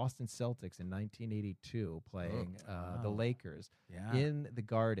was the Boston Celtics in 1982 playing the Wow. Lakers Yeah. in the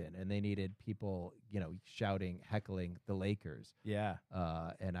Garden, and they needed people, shouting, heckling the Lakers. Yeah.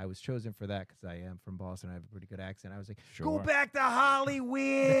 And I was chosen for that because I am from Boston. I have a pretty good accent. I was like, Sure. "Go back to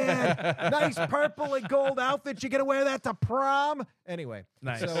Hollywood! Nice purple and gold outfit. You gonna wear that to prom?" Anyway,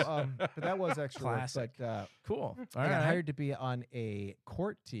 Nice. So, but that was extra work. Classic. But Cool. I All got right. hired to be on a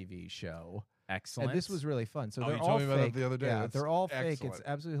court TV show. Excellent. And this was really fun. So Oh, they're you all told me about that fake. the other day. Yeah, That's they're all fake. It's excellent.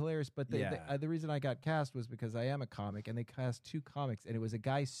 absolutely hilarious. But Yeah. the reason I got cast was because I am a comic, and they cast two comics, and it was a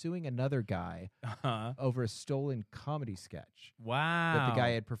guy suing another guy Uh-huh. over a stolen comedy sketch Wow. that the guy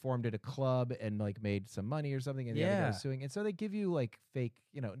had performed at a club and like made some money or something, and the other guy Yeah. was suing. And so they give you like fake,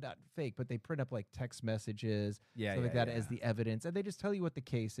 not fake, but they print up like text messages, Yeah, stuff like yeah, that as yeah. the evidence, and they just tell you what the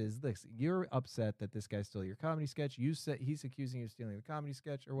case is. Listen, you're upset that this guy stole your comedy sketch. You said he's accusing you of stealing the comedy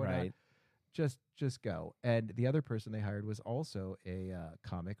sketch or whatnot. Right. Just go. And the other person they hired was also a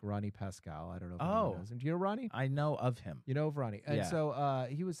comic, Ronnie Pascal. I don't know if anyone Oh. knows him. Do you know Ronnie? I know of him. You know of Ronnie. And Yeah. so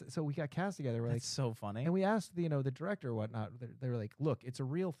he was. So we got cast together. We're like, That's so funny. and we asked the director or whatnot. They were like, "Look, it's a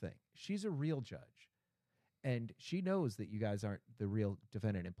real thing. She's a real judge, and she knows that you guys aren't the real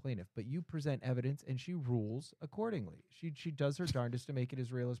defendant and plaintiff. But you present evidence, and she rules accordingly. She does her darndest to make it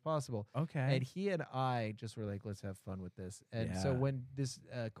as real as possible." Okay. And he and I just were like, "Let's have fun with this." And so Yeah. when this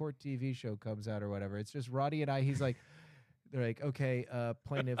court TV show comes out or whatever, it's just Roddy and I. He's like, they're like, "Okay,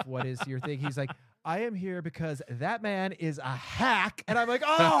 plaintiff, what is your thing?" He's like, "I am here because that man is a hack." And I'm like,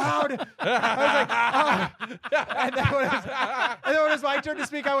 "Oh, how did..." I was like, "Oh." And then when it was my turn to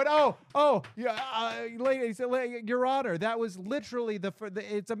speak, I went, "Oh, yeah, lady, Your Honor, that was literally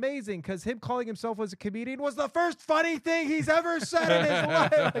it's amazing because him calling himself as a comedian was the first funny thing he's ever said in his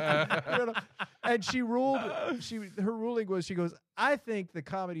life." Like, and she ruled. Her ruling was, she goes, "I think the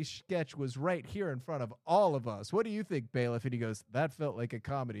comedy sketch was right here in front of all of us. What do you think, bailiff?" And he goes, "That felt like a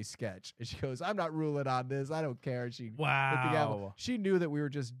comedy sketch." And she goes, "I'm not ruling on this. I don't care." And she hit the gavel. Wow. She knew that we were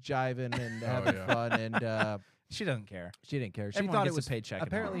just jiving and having yeah. fun, and She doesn't care. she didn't care. She Everyone thought gets it was a paycheck.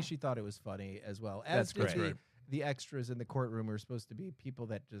 apparently she thought it was funny as well. That's As did great. the extras in the courtroom are supposed to be people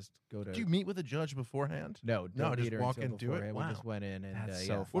that just go to. Did you meet with a judge beforehand? No, No, don't just meet her walk until into it? beforehand. We Wow. just went in and That's yeah.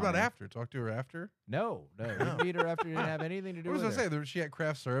 so What about funny. after? Talk to her after? No, didn't meet her after. Didn't have anything to do What was with I her. say? She had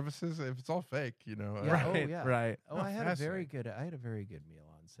craft services. If it's all fake, Yeah, Right, oh, yeah. right. Oh, Oh, I had a very fascinating. good. I had a very good meal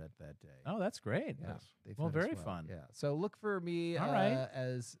on set that day. Oh, that's great. Yeah, Yes. they Well, fed us very fun. Yeah, so look for me All right.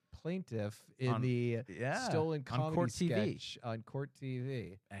 as plaintiff in On- the Yeah. stolen on comedy Court TV. sketch on Court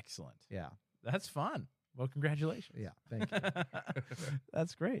TV. Excellent. Yeah, That's fun. Well, congratulations. yeah. Thank you.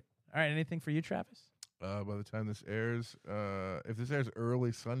 That's great. All right. Anything for you, Travis? By the time this airs, if this airs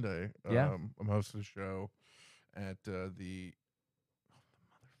early Sunday, Yeah. I'm hosting a show at the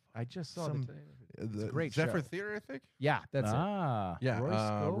I just saw Some- the great Zephyr show. Theater, I think. Yeah, that's it. Ah. Yeah,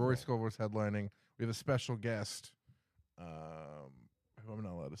 Rory Rory Scovel's headlining. We have a special guest. Who I'm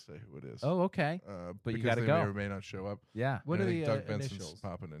not allowed to say who it is. Oh, okay. But you because gotta they go. may or may not show up. Yeah. What And are I think the Doug Benson's initials?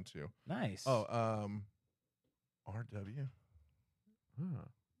 popping in too. Nice. Oh, RW. Huh.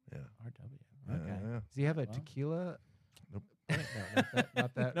 Yeah. RW. Okay. Yeah. Does he have a Well. tequila? Nope. No,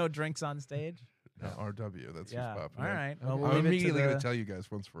 not that. No drinks on stage. No, RW. That's Yeah. who's All popping in. right. Okay. Well, we'll I'm leave it to immediately going the to tell you guys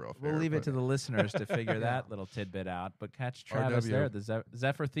once we're off. we'll air, leave it but- to the listeners to figure that little tidbit out. But catch Travis RW. there at the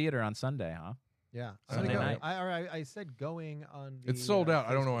Zephyr Theater on Sunday, huh? Yeah, Sunday I'm gonna night. go. I said going on. It's the, sold out.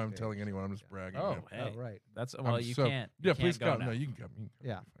 I don't know why Facebook I'm page. telling anyone. I'm just bragging. Oh, man. hey. Oh, right. That's I'm well, you so- can't. Yeah, you please can't go come. now. No, you can come. You can come.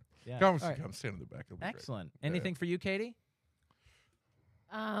 Yeah. It's fine. Yeah. Come, All right. come. Stand in the back. It'll be great. Excellent. Yeah. Anything for you, Katie?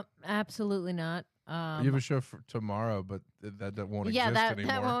 Absolutely not. You have a show for tomorrow, but that won't yeah, exist that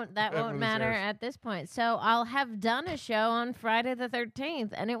anymore. that won't that When won't this matter airs. at this point. So I'll have done a show on Friday the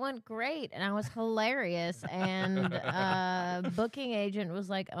 13th, and it went great, and I was hilarious. And booking agent was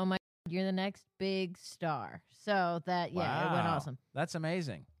like, "Oh my, God, you're the next big star." So that it went Wow. awesome. That's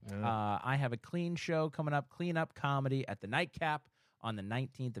amazing. Yeah. I have a clean show coming up, Clean Up Comedy at the Nightcap on the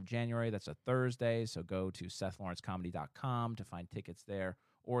 19th of January. That's a Thursday. So go to SethLawrenceComedy.com to find tickets there,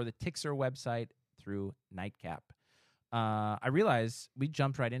 or the Tixer website through Nightcap. I realize we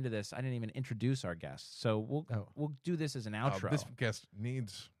jumped right into this. I didn't even introduce our guest. So we'll do this as an outro. This guest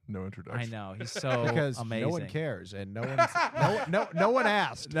needs no I introduction. know. He's so Because amazing. no one cares and no one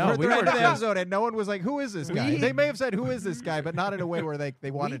asked. No, We're at we the were end of the just- episode and no one was like, "Who is this guy?" We- They may have said, "Who is this guy?" but not in a way where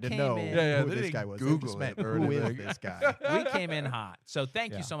they wanted to came know in- Yeah, who they this didn't guy was. They Google just meant, it or "Who is anything." this guy?" We came in hot. So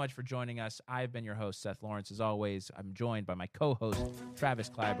thank Yeah. you so much for joining us. I've been your host, Seth Lawrence. As always, I'm joined by my co-host, Travis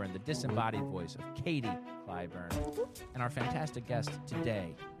Clyburn, the disembodied voice of Katie Clyburn. And our fantastic guest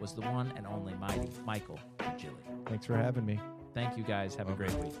today was the one and only mighty Michael Gilly. Thanks for having me. Thank you guys. Have a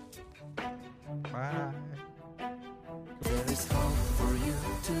great week. Bye. There is hope for you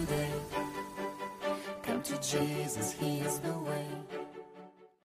today. Come to Jesus, He is the